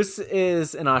 Goose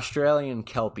is an Australian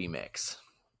Kelpie mix.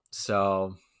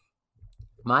 So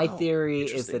my theory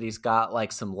is that he's got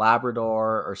like some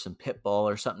Labrador or some Pit Bull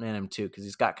or something in him too, because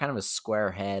he's got kind of a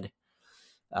square head.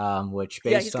 Which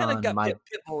based on my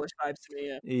Pit Bullish vibes to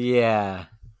me. Yeah.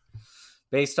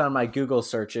 Based on my Google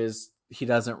searches, he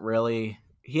has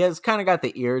kind of got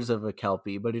the ears of a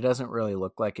Kelpie, but he doesn't really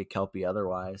look like a Kelpie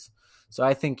otherwise. So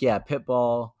I think, Pit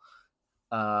Bull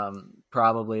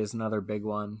probably is another big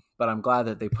one. But I'm glad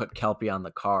that they put Kelpie on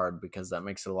the card because that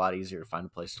makes it a lot easier to find a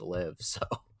place to live. So,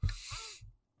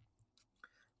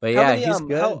 but yeah, he's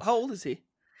good. How old is he?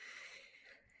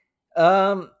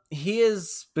 He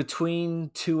is between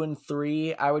 2 and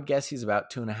 3. I would guess he's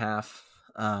about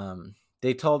 2.5.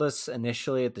 They told us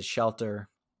initially at the shelter,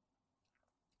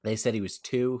 they said he was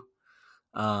 2.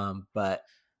 But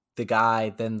the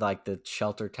guy, then like the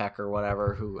shelter tech or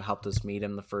whatever who helped us meet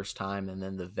him the first time, and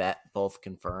then the vet both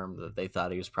confirmed that they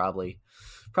thought he was probably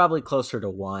closer to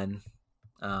 1.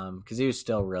 Because he was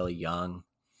still really young.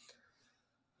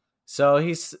 So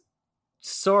he's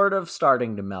sort of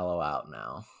starting to mellow out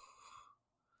now.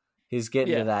 He's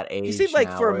getting to that age. He seemed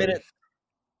like for a minute.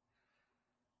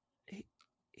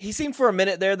 He seemed for a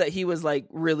minute there that he was like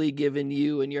really giving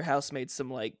you and your housemates some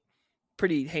like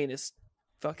pretty heinous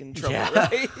fucking trouble,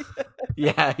 right?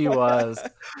 Yeah, he was.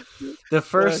 The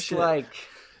first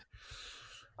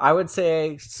I would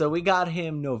say, so we got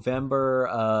him November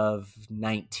of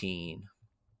 19.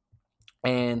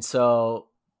 And so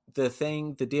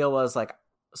the deal was like,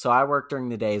 so I work during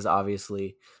the days,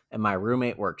 obviously, and my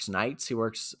roommate works nights. He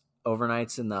works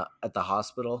overnights at the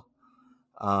hospital.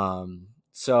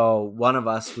 So one of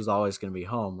us was always going to be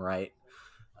home, right?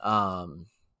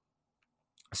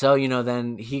 So, you know,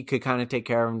 then he could kind of take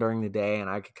care of him during the day and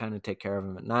I could kind of take care of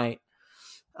him at night.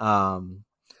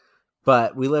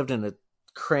 But we lived in a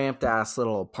cramped ass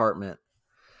little apartment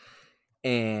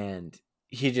and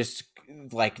he just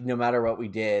like, no matter what we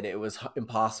did, it was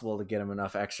impossible to get him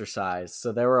enough exercise.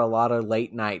 So there were a lot of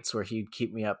late nights where he'd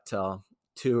keep me up till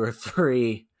 2 or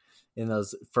 3 in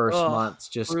those first months,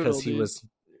 just because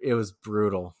it was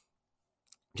brutal.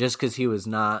 Just because he was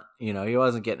not, you know, he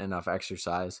wasn't getting enough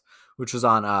exercise, which was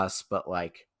on us. But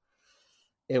like,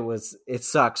 it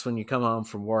sucks when you come home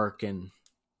from work and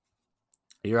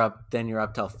you're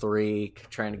up till 3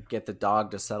 trying to get the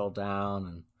dog to settle down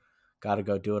and got to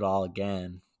go do it all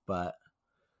again. But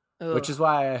which is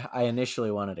why I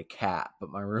initially wanted a cat, but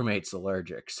my roommate's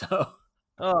allergic. So,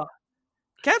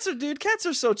 cats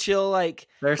are so chill. Like,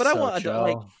 I want a dog.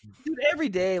 Like, dude, every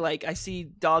day, like I see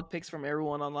dog pics from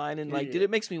everyone online, and like, dude, it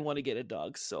makes me want to get a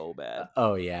dog so bad.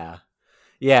 Oh yeah.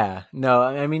 Yeah. No,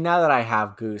 I mean, now that I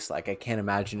have Goose, like I can't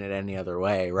imagine it any other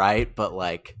way, right? But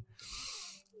like,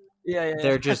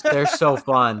 they're so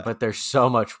fun, but there's so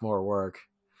much more work.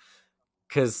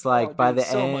 Because like by the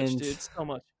end, so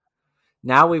much.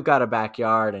 Now we've got a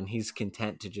backyard and he's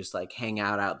content to just like hang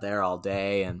out there all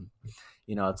day. And,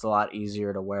 you know, it's a lot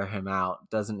easier to wear him out.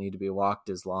 Doesn't need to be walked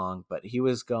as long, but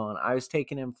I was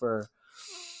taking him for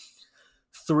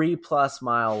 3+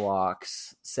 mile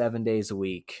walks 7 days a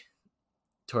week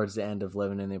towards the end of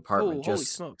living in the apartment. Holy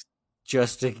smokes.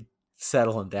 Just to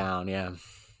settle him down. Yeah.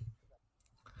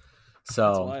 So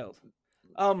that's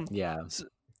wild. Yeah.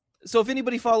 So if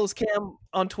anybody follows Cam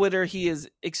on Twitter, he is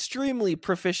extremely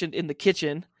proficient in the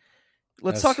kitchen.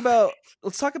 Let's talk about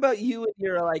you and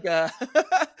your like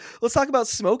let's talk about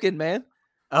smoking, man.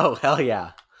 Oh, hell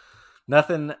yeah.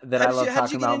 Nothing that I love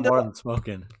talking about more than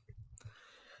smoking.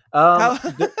 How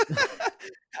The,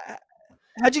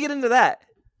 how'd you get into that?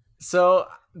 so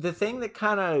the thing that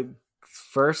kind of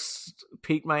first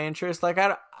piqued my interest, like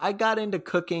I got into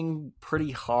cooking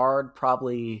pretty hard,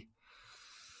 probably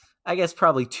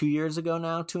 2 years ago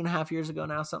now, 2.5 years ago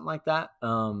now, something like that.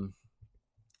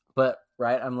 But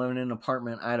right, I'm living in an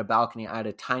apartment. I had a balcony. I had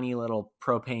a tiny little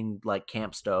propane like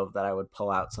camp stove that I would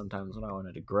pull out sometimes when I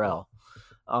wanted to grill.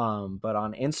 But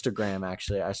on Instagram,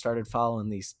 actually, I started following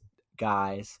these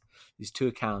guys, these two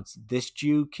accounts, This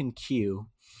Jew Can Q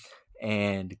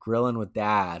and Grilling with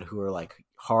Dad, who are like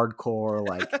hardcore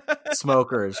like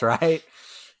smokers, right?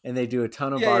 And they do a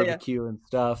ton of Yeah, yeah, yeah. barbecue and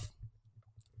stuff.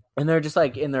 And they're just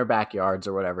like in their backyards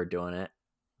or whatever doing it.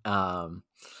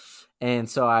 And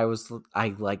so I would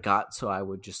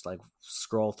just like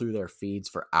scroll through their feeds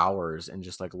for hours and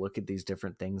just like look at these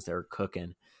different things they're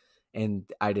cooking. And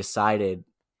I decided,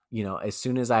 as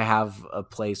soon as I have a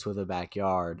place with a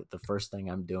backyard, the first thing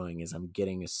I'm doing is I'm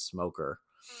getting a smoker.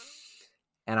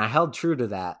 And I held true to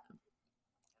that.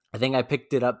 I think I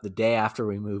picked it up the day after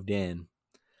we moved in.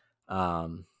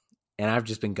 And I've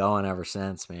just been going ever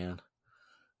since, man.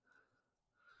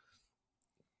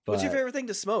 What's your favorite thing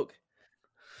to smoke?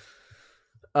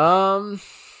 I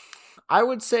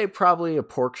would say probably a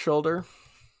pork shoulder.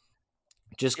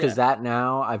 Just because that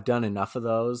now I've done enough of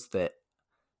those that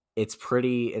it's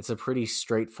a pretty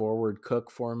straightforward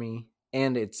cook for me.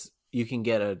 And you can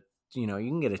get a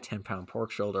 10-pound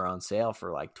pork shoulder on sale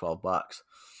for like $12.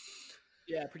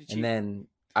 Yeah, pretty cheap. And then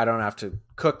I don't have to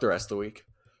cook the rest of the week.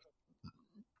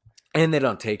 And they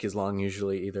don't take as long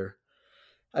usually either.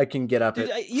 I can get up at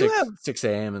 6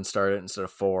 a.m. and start it instead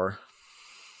of 4.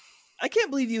 I can't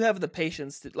believe you have the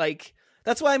patience to like.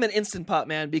 That's why I'm an Instant Pot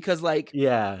man, because like,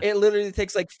 yeah, it literally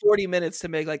takes like 40 minutes to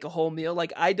make like a whole meal.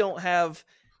 Like, I don't have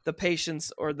the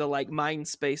patience or the like mind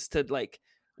space to like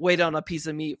wait on a piece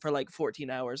of meat for like 14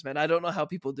 hours, man. I don't know how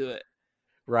people do it.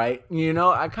 Right.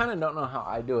 I kind of don't know how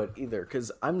I do it either,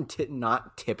 because I'm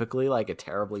not typically like a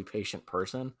terribly patient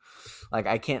person. Like,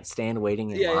 I can't stand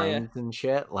waiting in lines and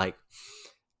shit. Like,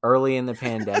 early in the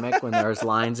pandemic when there was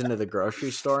lines into the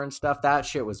grocery store and stuff, that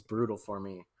shit was brutal for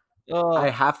me.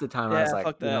 Half the time I was like,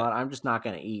 you know what, I'm just not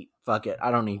going to eat. Fuck it.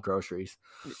 I don't need groceries.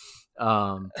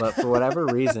 But for whatever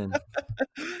reason,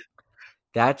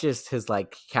 that just has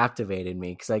like captivated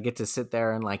me, because I get to sit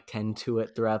there and like tend to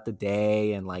it throughout the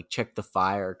day and like check the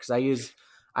fire. Because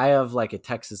I have like a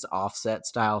Texas offset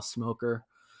style smoker.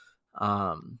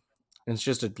 It's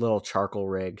just a little charcoal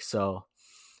rig. So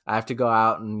I have to go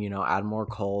out and, add more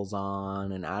coals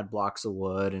on and add blocks of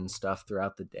wood and stuff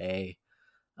throughout the day.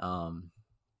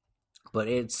 But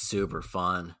it's super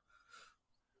fun.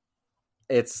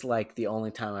 It's like the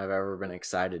only time I've ever been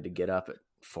excited to get up at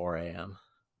 4 a.m.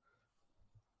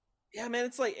 Yeah, man,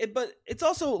 it's like but it's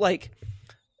also like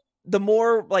the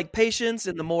more like patience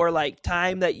and the more like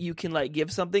time that you can like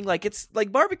give something, like it's like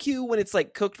barbecue when it's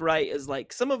like cooked right is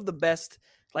like some of the best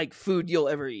like food you'll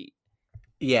ever eat.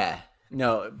 Yeah.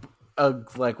 No, a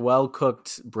like well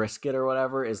cooked brisket or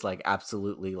whatever is like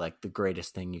absolutely like the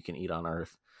greatest thing you can eat on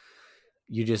earth.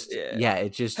 You just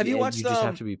it just have you watched you just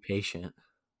have to be patient.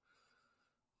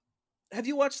 Have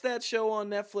you watched that show on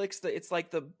Netflix that it's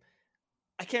like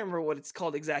I can't remember what it's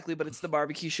called exactly, but it's the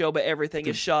barbecue show, but everything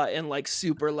is shot in like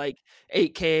super like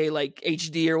 8K like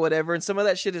HD or whatever, and some of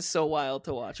that shit is so wild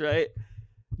to watch, right?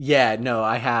 Yeah, no,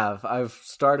 I have. I've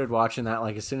started watching that.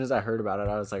 Like, as soon as I heard about it,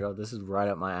 I was like, oh, this is right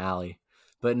up my alley.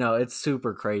 But no, it's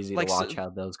super crazy to watch how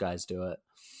those guys do it.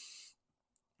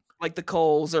 Like the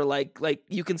coals are like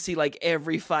you can see like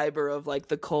every fiber of like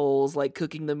the coals like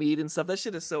cooking the meat and stuff. That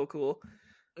shit is so cool.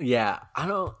 Yeah,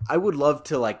 I would love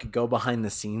to like go behind the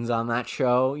scenes on that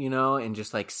show, and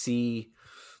just like see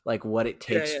like what it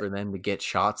takes for them to get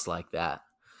shots like that.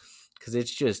 Cause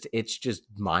it's just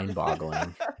mind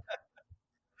boggling.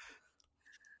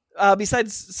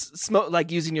 Besides smoke,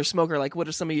 like using your smoker, like what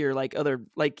are some of your like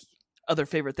other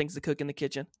favorite things to cook in the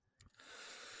kitchen?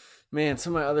 Man,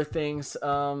 some of my other things,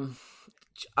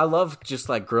 I love just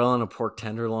like grilling a pork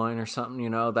tenderloin or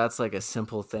something, that's like a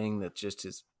simple thing that just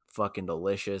is fucking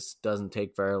delicious. Doesn't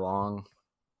take very long.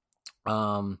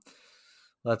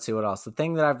 Let's see what else. The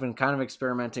thing that I've been kind of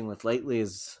experimenting with lately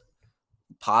is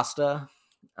pasta,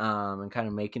 and kind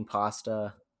of making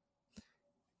pasta,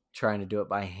 trying to do it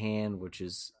by hand, which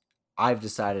is I've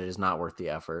decided is not worth the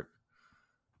effort.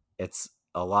 It's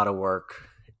a lot of work.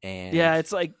 And yeah,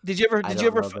 it's like did you ever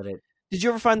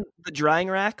find the drying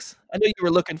racks? I know you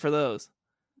were looking for those.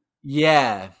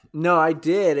 Yeah, no, I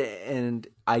did, and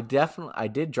I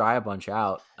did dry a bunch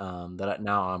out that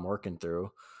now I'm working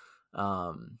through,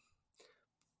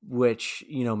 which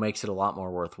makes it a lot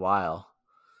more worthwhile.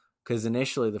 Because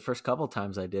initially, the first couple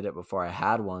times I did it before I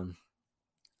had one,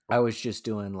 I was just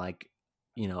doing like,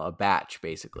 a batch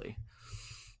basically.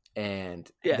 And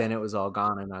then it was all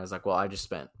gone. And I was like, well, I just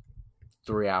spent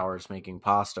 3 hours making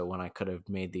pasta when I could have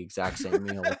made the exact same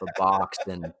meal with a box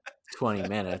in 20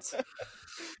 minutes.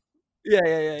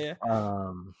 Yeah.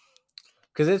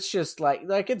 Because it's just like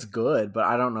it's good, but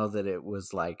I don't know that it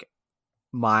was like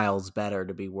miles better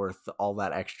to be worth all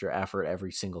that extra effort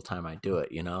every single time I do it,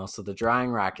 So the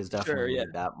drying rack is definitely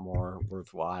made that more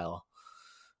worthwhile.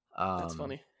 That's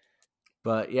funny.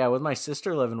 But yeah, with my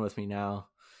sister living with me now,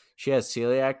 she has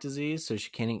celiac disease, so she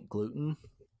can't eat gluten.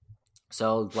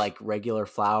 So like regular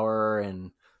flour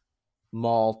and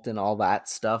malt and all that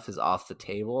stuff is off the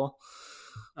table,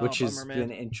 which has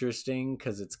been interesting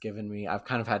because it's given me, I've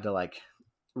kind of had to like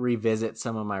revisit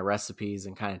some of my recipes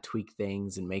and kind of tweak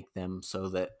things and make them so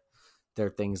that they're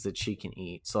things that she can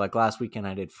eat. So like last weekend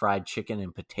I did fried chicken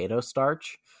and potato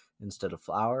starch instead of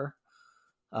flour,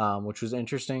 which was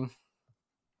interesting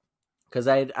because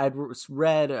I'd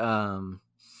read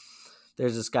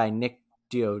there's this guy Nick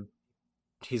Dio.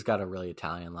 He's got a really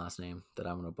Italian last name that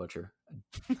I'm gonna butcher,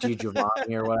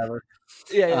 Giovanni or whatever.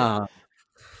 Yeah.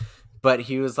 But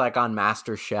he was like on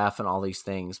Master Chef and all these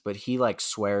things, but he like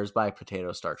swears by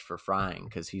potato starch for frying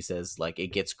because he says like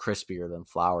it gets crispier than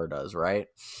flour does, right?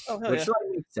 Which like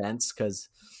makes sense because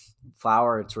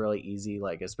flour, it's really easy,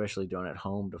 like especially doing it at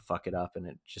home, to fuck it up and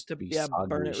it just to be soggy,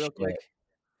 burn it real quick.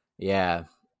 Yeah.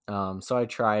 So I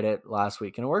tried it last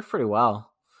week and it worked pretty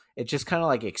well. It just kind of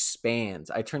like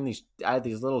expands. I had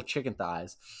these little chicken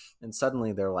thighs and suddenly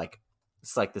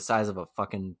it's like the size of a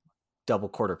fucking double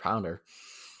quarter pounder.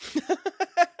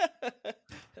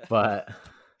 But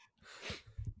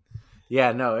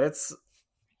yeah, no,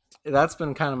 that's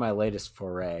been kind of my latest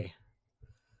foray.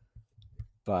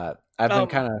 But I've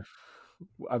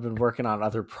been working on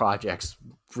other projects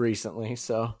recently,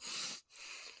 so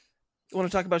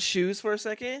want to talk about shoes for a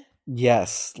second?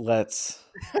 Yes, let's.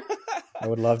 I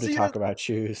would love to talk about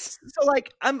shoes. So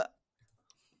like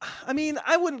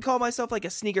I wouldn't call myself like a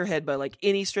sneakerhead by like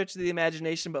any stretch of the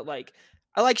imagination, but like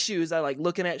I like shoes. I like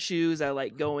looking at shoes. I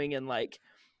like going and like,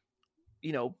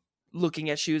 looking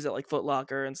at shoes at like Foot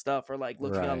Locker and stuff, or like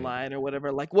looking online or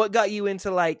whatever. Like, what got you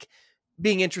into like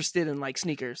being interested in like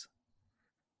sneakers?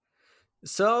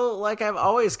 So like I've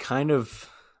always kind of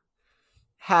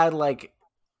had like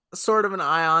sort of an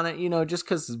eye on it, just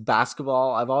because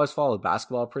basketball, I've always followed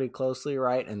basketball pretty closely,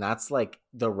 right? And that's like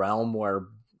the realm where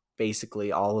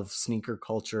basically all of sneaker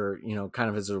culture, kind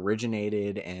of has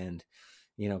originated and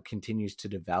continues to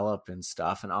develop and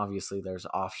stuff. And obviously there's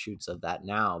offshoots of that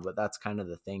now, but that's kind of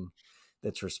the thing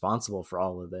that's responsible for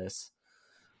all of this.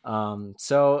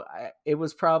 So it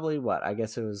was probably I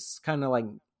guess it was kind of like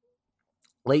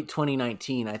late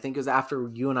 2019. I think it was after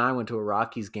you and I went to a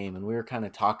Rockies game and we were kind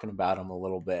of talking about them a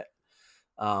little bit.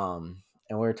 And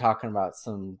we were talking about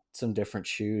some different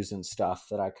shoes and stuff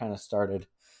that I kind of started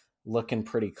looking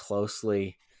pretty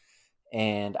closely.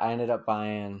 And I ended up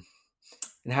buying,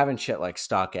 and having shit like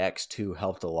StockX too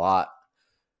helped a lot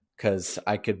because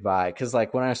I could buy, because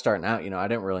like when I was starting out, I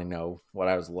didn't really know what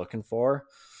I was looking for,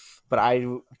 but I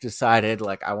decided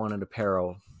like I wanted a pair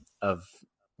of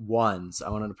ones. I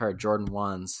wanted a pair of Jordan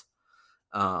 1s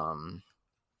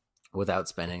without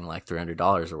spending like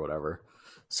 $300 or whatever.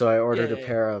 So I ordered a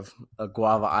pair of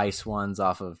Guava Ice ones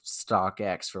off of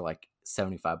StockX for like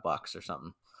 $75 or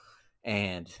something.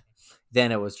 And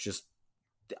then it was just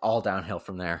all downhill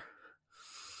from there.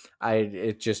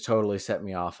 It just totally set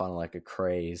me off on like a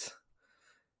craze.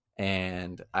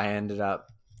 And I ended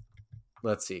up,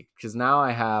 let's see, because now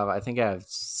I think I have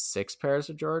 6 pairs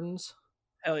of Jordans.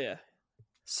 Hell yeah.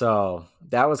 So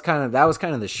that was kind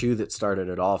of the shoe that started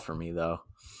it all for me, though.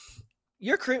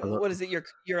 What is it? Your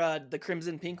the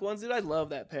crimson pink ones, dude. I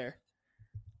love that pair.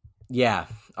 Yeah,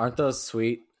 aren't those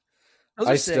sweet? Those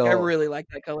are sick. I really like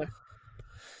that color.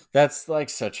 That's like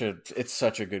it's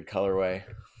such a good colorway.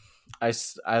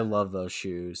 I love those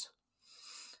shoes.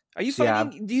 Are you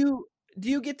finding? Do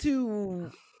you get to,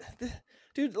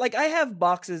 dude? Like I have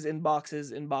boxes and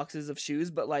boxes and boxes of shoes,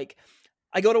 but like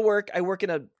I go to work. I work in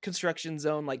a construction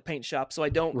zone, like paint shop, so I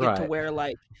don't get to wear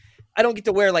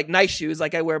like nice shoes.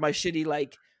 Like I wear my shitty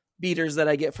like beaters that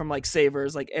I get from like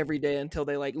Savers like every day until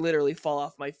they like literally fall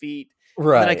off my feet.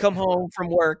 Right. And then I come home from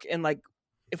work and like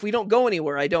if we don't go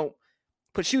anywhere, I don't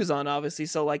put shoes on, obviously.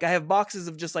 So like I have boxes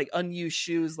of just like unused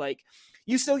shoes. Like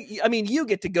you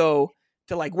get to go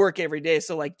to like work every day.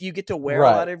 So like do you get to wear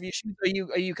a lot of your shoes?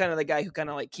 Are you kind of the guy who kind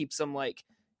of like keeps them like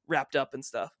wrapped up and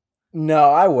stuff?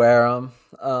 No, I wear them.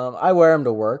 I wear them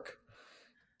to work.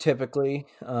 typically,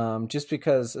 just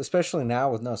because, especially now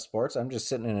with no sports, I'm just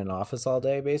sitting in an office all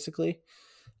day basically,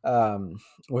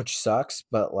 which sucks.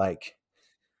 But like,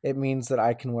 it means that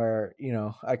I can wear,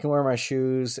 I can wear my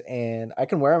shoes and I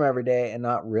can wear them every day and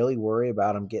not really worry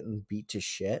about them getting beat to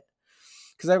shit.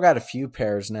 Because I've got a few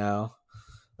pairs now,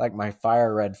 like my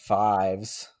Fire Red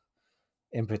 5s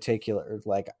in particular.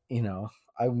 Like,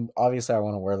 I obviously I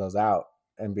want to wear those out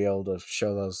and be able to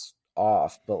show those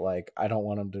off, but like I don't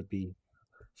want them to be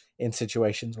in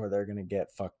situations where they're going to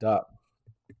get fucked up.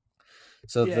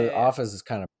 So the Yeah. office is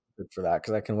kind of good for that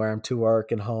because I can wear them to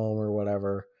work and home or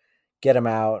whatever, get them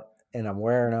out, and I'm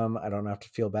wearing them. I don't have to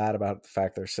feel bad about the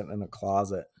fact they're sitting in a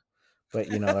closet, but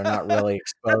they're not really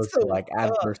That's exposed to the like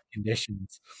adverse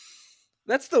conditions.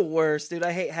 that's the worst, dude.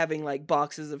 I hate having like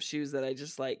boxes of shoes that I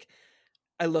just like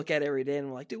I look at every day and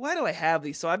I'm like, dude, why do I have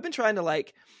these? So I've been trying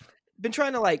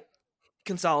to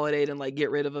consolidate and like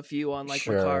get rid of a few on like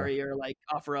Sure. Mercari or like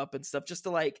OfferUp and stuff just to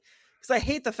like because I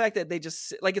hate the fact that they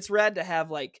just like it's rad to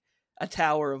have like a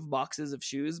tower of boxes of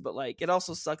shoes, but like it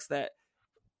also sucks that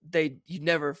you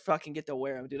never fucking get to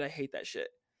wear them, dude. I hate that shit.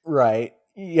 Right.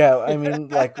 Yeah. I mean,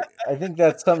 like, I think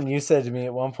that's something you said to me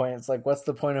at one point. It's like, what's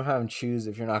the point of having shoes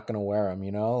if you're not going to wear them?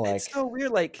 It's Like, so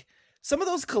weird. Like some of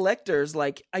those collectors,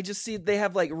 like I just see they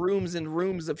have like rooms and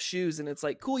rooms of shoes, and it's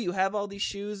like cool, you have all these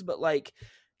shoes, but like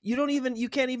you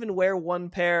can't even wear one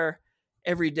pair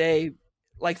every day,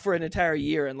 like for an entire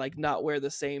year, and like not wear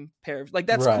the same pair. Like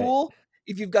that's right. cool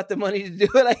if you've got the money to do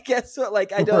it, I guess. But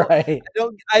like Right.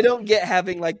 I don't get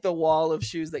having like the wall of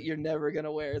shoes that you're never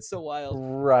gonna wear. It's so wild.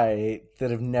 Right. That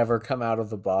have never come out of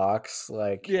the box.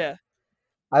 Like, Yeah,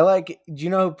 do you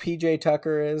know who PJ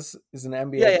Tucker is? Is an yeah,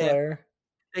 NBA yeah. player. Yeah.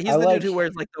 I He's the dude like, who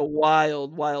wears like the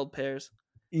wild pairs.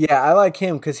 yeah, I like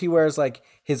him because he wears like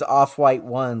his off white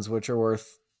ones, which are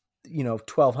worth,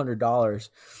 $1,200.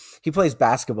 He plays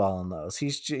basketball in those.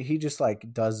 He just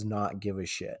like does not give a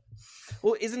shit.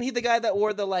 Well, isn't he the guy that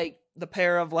wore the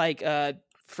pair of like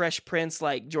Fresh Prince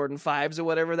like Jordan 5s or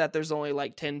whatever that there's only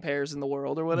like 10 pairs in the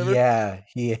world or whatever? Yeah,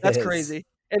 he That's is. crazy.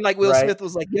 And like Will Right. Smith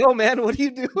was like, "Yo man, what are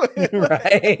you doing?"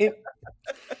 Right.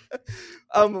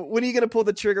 When are you going to pull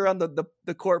the trigger on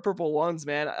the court purple ones,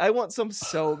 man? I want some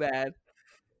so bad.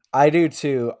 I do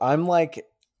too.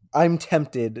 I'm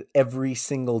tempted every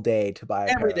single day to buy a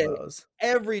pair Every of day. those.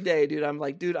 Every day, dude. I'm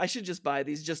like, dude, I should just buy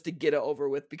these just to get it over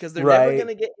with because they're never Right. going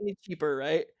to get any cheaper,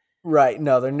 right? Right.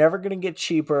 No, they're never going to get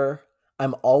cheaper.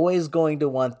 I'm always going to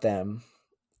want them.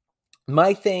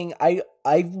 My thing, I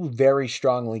very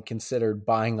strongly considered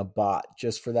buying a bot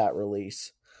just for that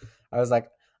release. I was like,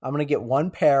 I'm going to get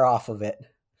one pair off of it.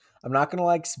 I'm not going to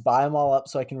like buy them all up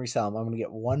so I can resell them. I'm going to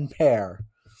get one pair.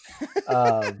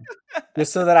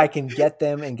 Just so that I can get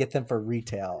them and get them for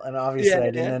retail. And obviously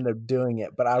I didn't end up doing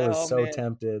it, but I was so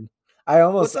tempted.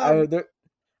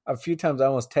 A few times I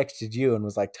almost texted you and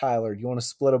was like, Tyler, do you want to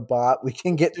split a bot? We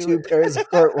can get two pairs of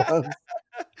court ones.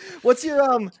 What's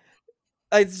your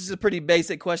this is a pretty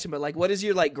basic question, but like what is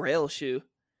your like grail shoe?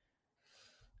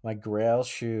 My grail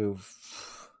shoe.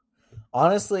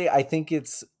 Honestly, I think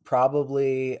it's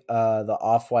probably the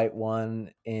off-white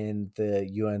one in the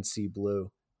UNC blue.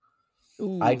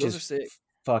 Ooh, I those just are sick.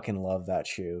 fucking love that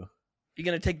shoe. You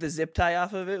gonna take the zip tie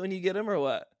off of it when you get them, or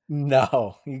what?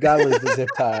 No, you gotta leave the zip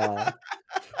tie on,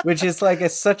 which is like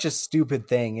such a stupid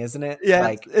thing, isn't it? Yeah,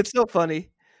 like it's so funny.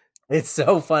 It's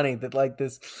so funny that like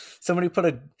somebody put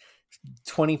a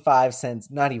 25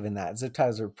 cents, not even that. Zip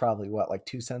ties are probably what, like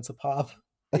 2 cents a pop?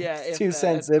 Yeah,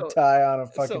 2-cent zip tie on a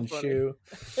fucking shoe,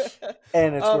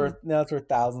 and it's worth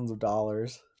thousands of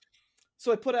dollars.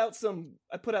 So I put out some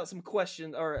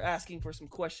questions or asking for some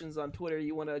questions on Twitter.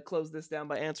 You want to close this down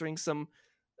by answering some?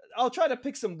 I'll try to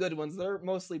pick some good ones. They're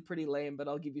mostly pretty lame, but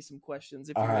I'll give you some questions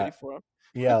if you're ready for them.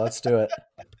 Yeah, let's do it.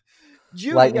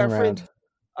 Judy,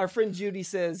 our friend Judy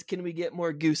says, "Can we get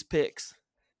more goose pics?"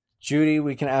 Judy,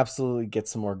 we can absolutely get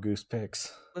some more goose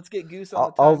pics. Let's get goose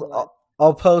on the timeline.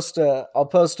 I'll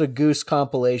post a goose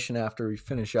compilation after we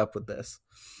finish up with this.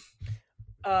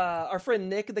 Our friend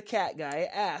Nick, the cat guy,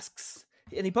 asks,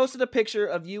 and he posted a picture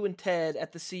of you and Ted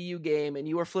at the CU game, and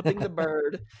you are flipping the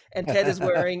bird, and Ted is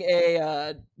wearing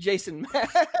a Jason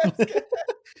mask.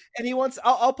 And he wants,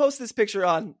 I'll post this picture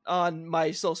on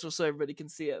my social so everybody can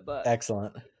see it. But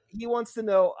excellent. He wants to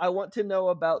know, I want to know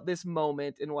about this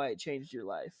moment and why it changed your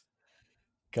life.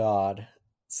 God.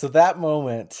 So that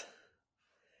moment,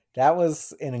 that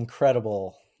was an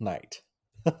incredible night.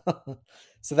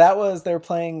 So CU was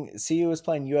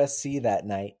playing USC that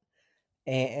night.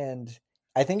 And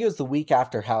I think it was the week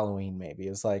after Halloween, maybe. It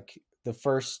was like the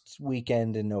first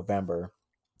weekend in November,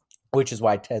 which is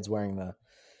why Ted's wearing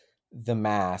the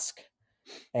mask.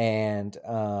 And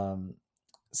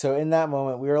So in that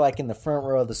moment, we were like in the front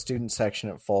row of the student section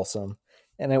at Folsom,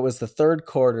 and it was the third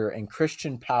quarter, and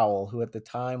Christian Powell, who at the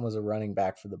time was a running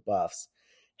back for the Buffs,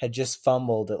 had just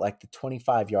fumbled at like the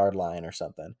 25-yard line or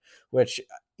something, which,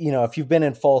 if you've been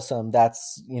in Folsom,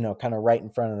 that's, kind of right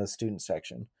in front of the student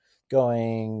section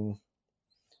going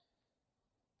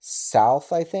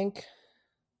south, I think.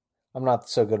 I'm not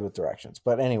so good with directions,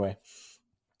 but anyway,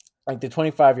 like the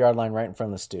 25-yard line right in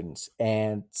front of the students,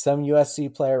 and some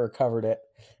USC player recovered it,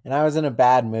 and I was in a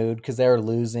bad mood because they were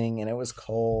losing and it was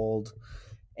cold,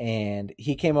 and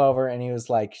he came over and he was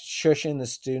like shushing the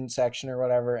student section or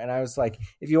whatever, and I was like,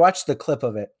 if you watch the clip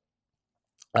of it,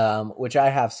 which I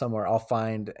have somewhere, I'll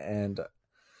find and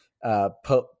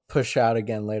push out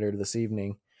again later this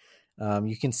evening,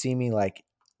 you can see me like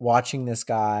watching this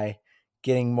guy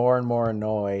getting more and more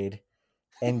annoyed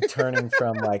and turning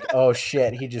from like, oh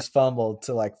shit, he just fumbled,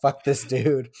 to like, fuck this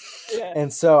dude. Yeah.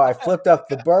 And so I flipped up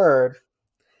the bird,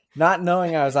 not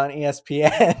knowing I was on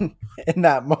ESPN in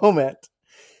that moment.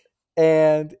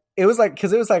 And it was like,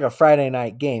 because it was like a Friday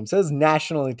night game, so it was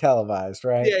nationally televised,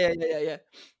 right? Yeah.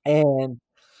 And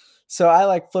so I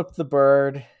like flipped the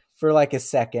bird for like a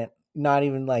second, not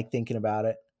even like thinking about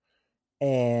it.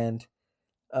 And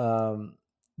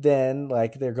then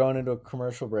like they're going into a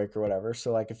commercial break or whatever.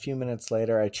 So like a few minutes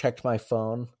later, I checked my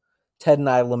phone. Ted and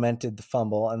I lamented the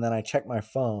fumble, and then I checked my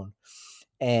phone,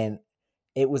 and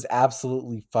it was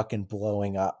absolutely fucking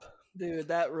blowing up. Dude,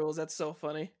 that rules. That's so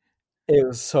funny. It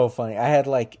was so funny. I had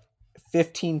like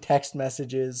 15 text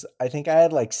messages. I think I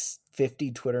had like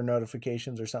 50 Twitter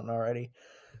notifications or something already.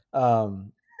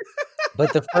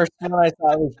 But the first one I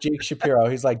saw was Jake Shapiro.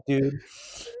 He's like, dude,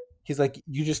 he's like,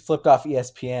 you just flipped off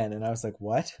ESPN. And I was like,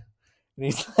 what? And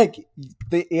he's like,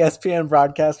 the ESPN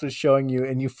broadcast was showing you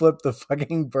and you flipped the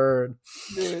fucking bird.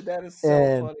 Dude, that is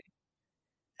so funny.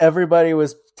 Everybody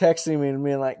was texting me and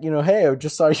being like, hey, I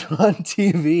just saw you on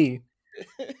TV.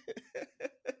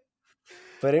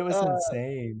 But it was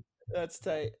insane. That's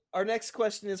tight. Our next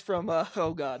question is from,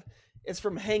 it's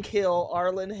from Hank Hill,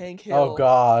 Arlen Hank Hill. Oh,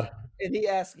 God. And he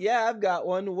asked, yeah, I've got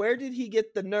one. Where did he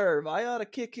get the nerve? I ought to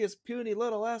kick his puny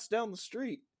little ass down the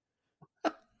street.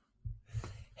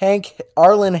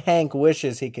 Arlen Hank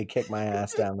wishes he could kick my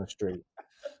ass down the street.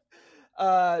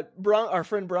 Our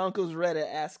friend Broncos Reddit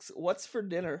asks, what's for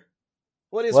dinner?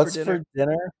 What's for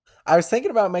dinner? I was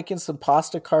thinking about making some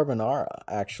pasta carbonara,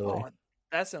 actually. Oh,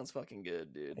 that sounds fucking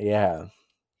good, dude. Yeah.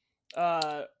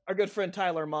 Our good friend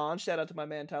Tyler Mon, shout out to my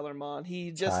man Tyler Mon.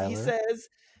 He says,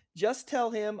 just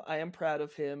tell him I am proud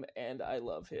of him and I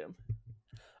love him.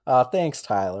 Thanks,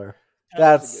 Tyler.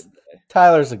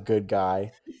 Tyler's a good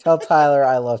guy. Tell Tyler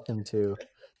I loved him too.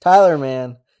 Tyler,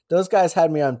 man, those guys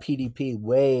had me on PDP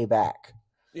way back.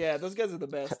 Yeah, those guys are the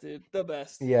best, dude. The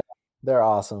best. Yeah, they're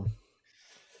awesome.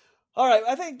 All right,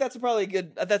 I think that's a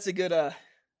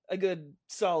good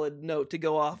solid note to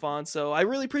go off on. So I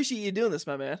really appreciate you doing this,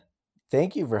 my man.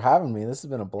 Thank you for having me. This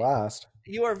has been a blast.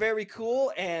 You are very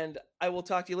cool, and I will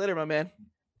talk to you later, my man.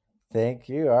 Thank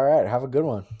you. All right, have a good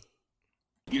one.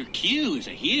 Your Q is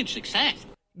a huge success.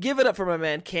 Give it up for my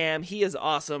man Cam. He is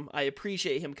awesome. I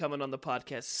appreciate him coming on the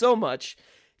podcast so much.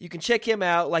 You can check him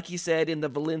out, like he said, in the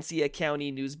Valencia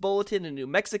County News Bulletin in New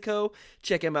Mexico.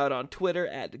 Check him out on Twitter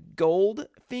at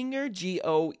Goldfinger,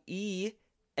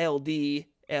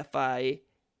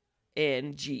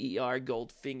 GOELDFINGER,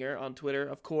 Goldfinger on Twitter,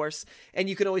 of course. And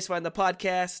you can always find the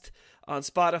podcast on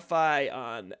Spotify,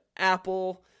 on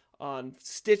Apple, on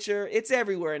Stitcher. It's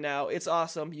everywhere now. It's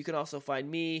awesome. You can also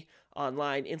find me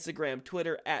online, Instagram,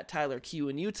 Twitter, at Tyler Q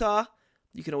in Utah.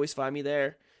 You can always find me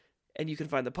there. And you can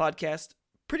find the podcast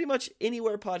pretty much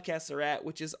anywhere podcasts are at,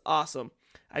 which is awesome.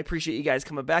 I appreciate you guys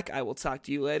coming back. I will talk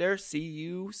to you later. See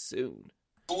you soon.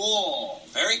 Cool.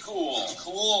 Very cool.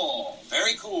 Cool.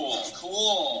 Very cool.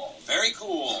 Cool. Very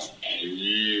cool.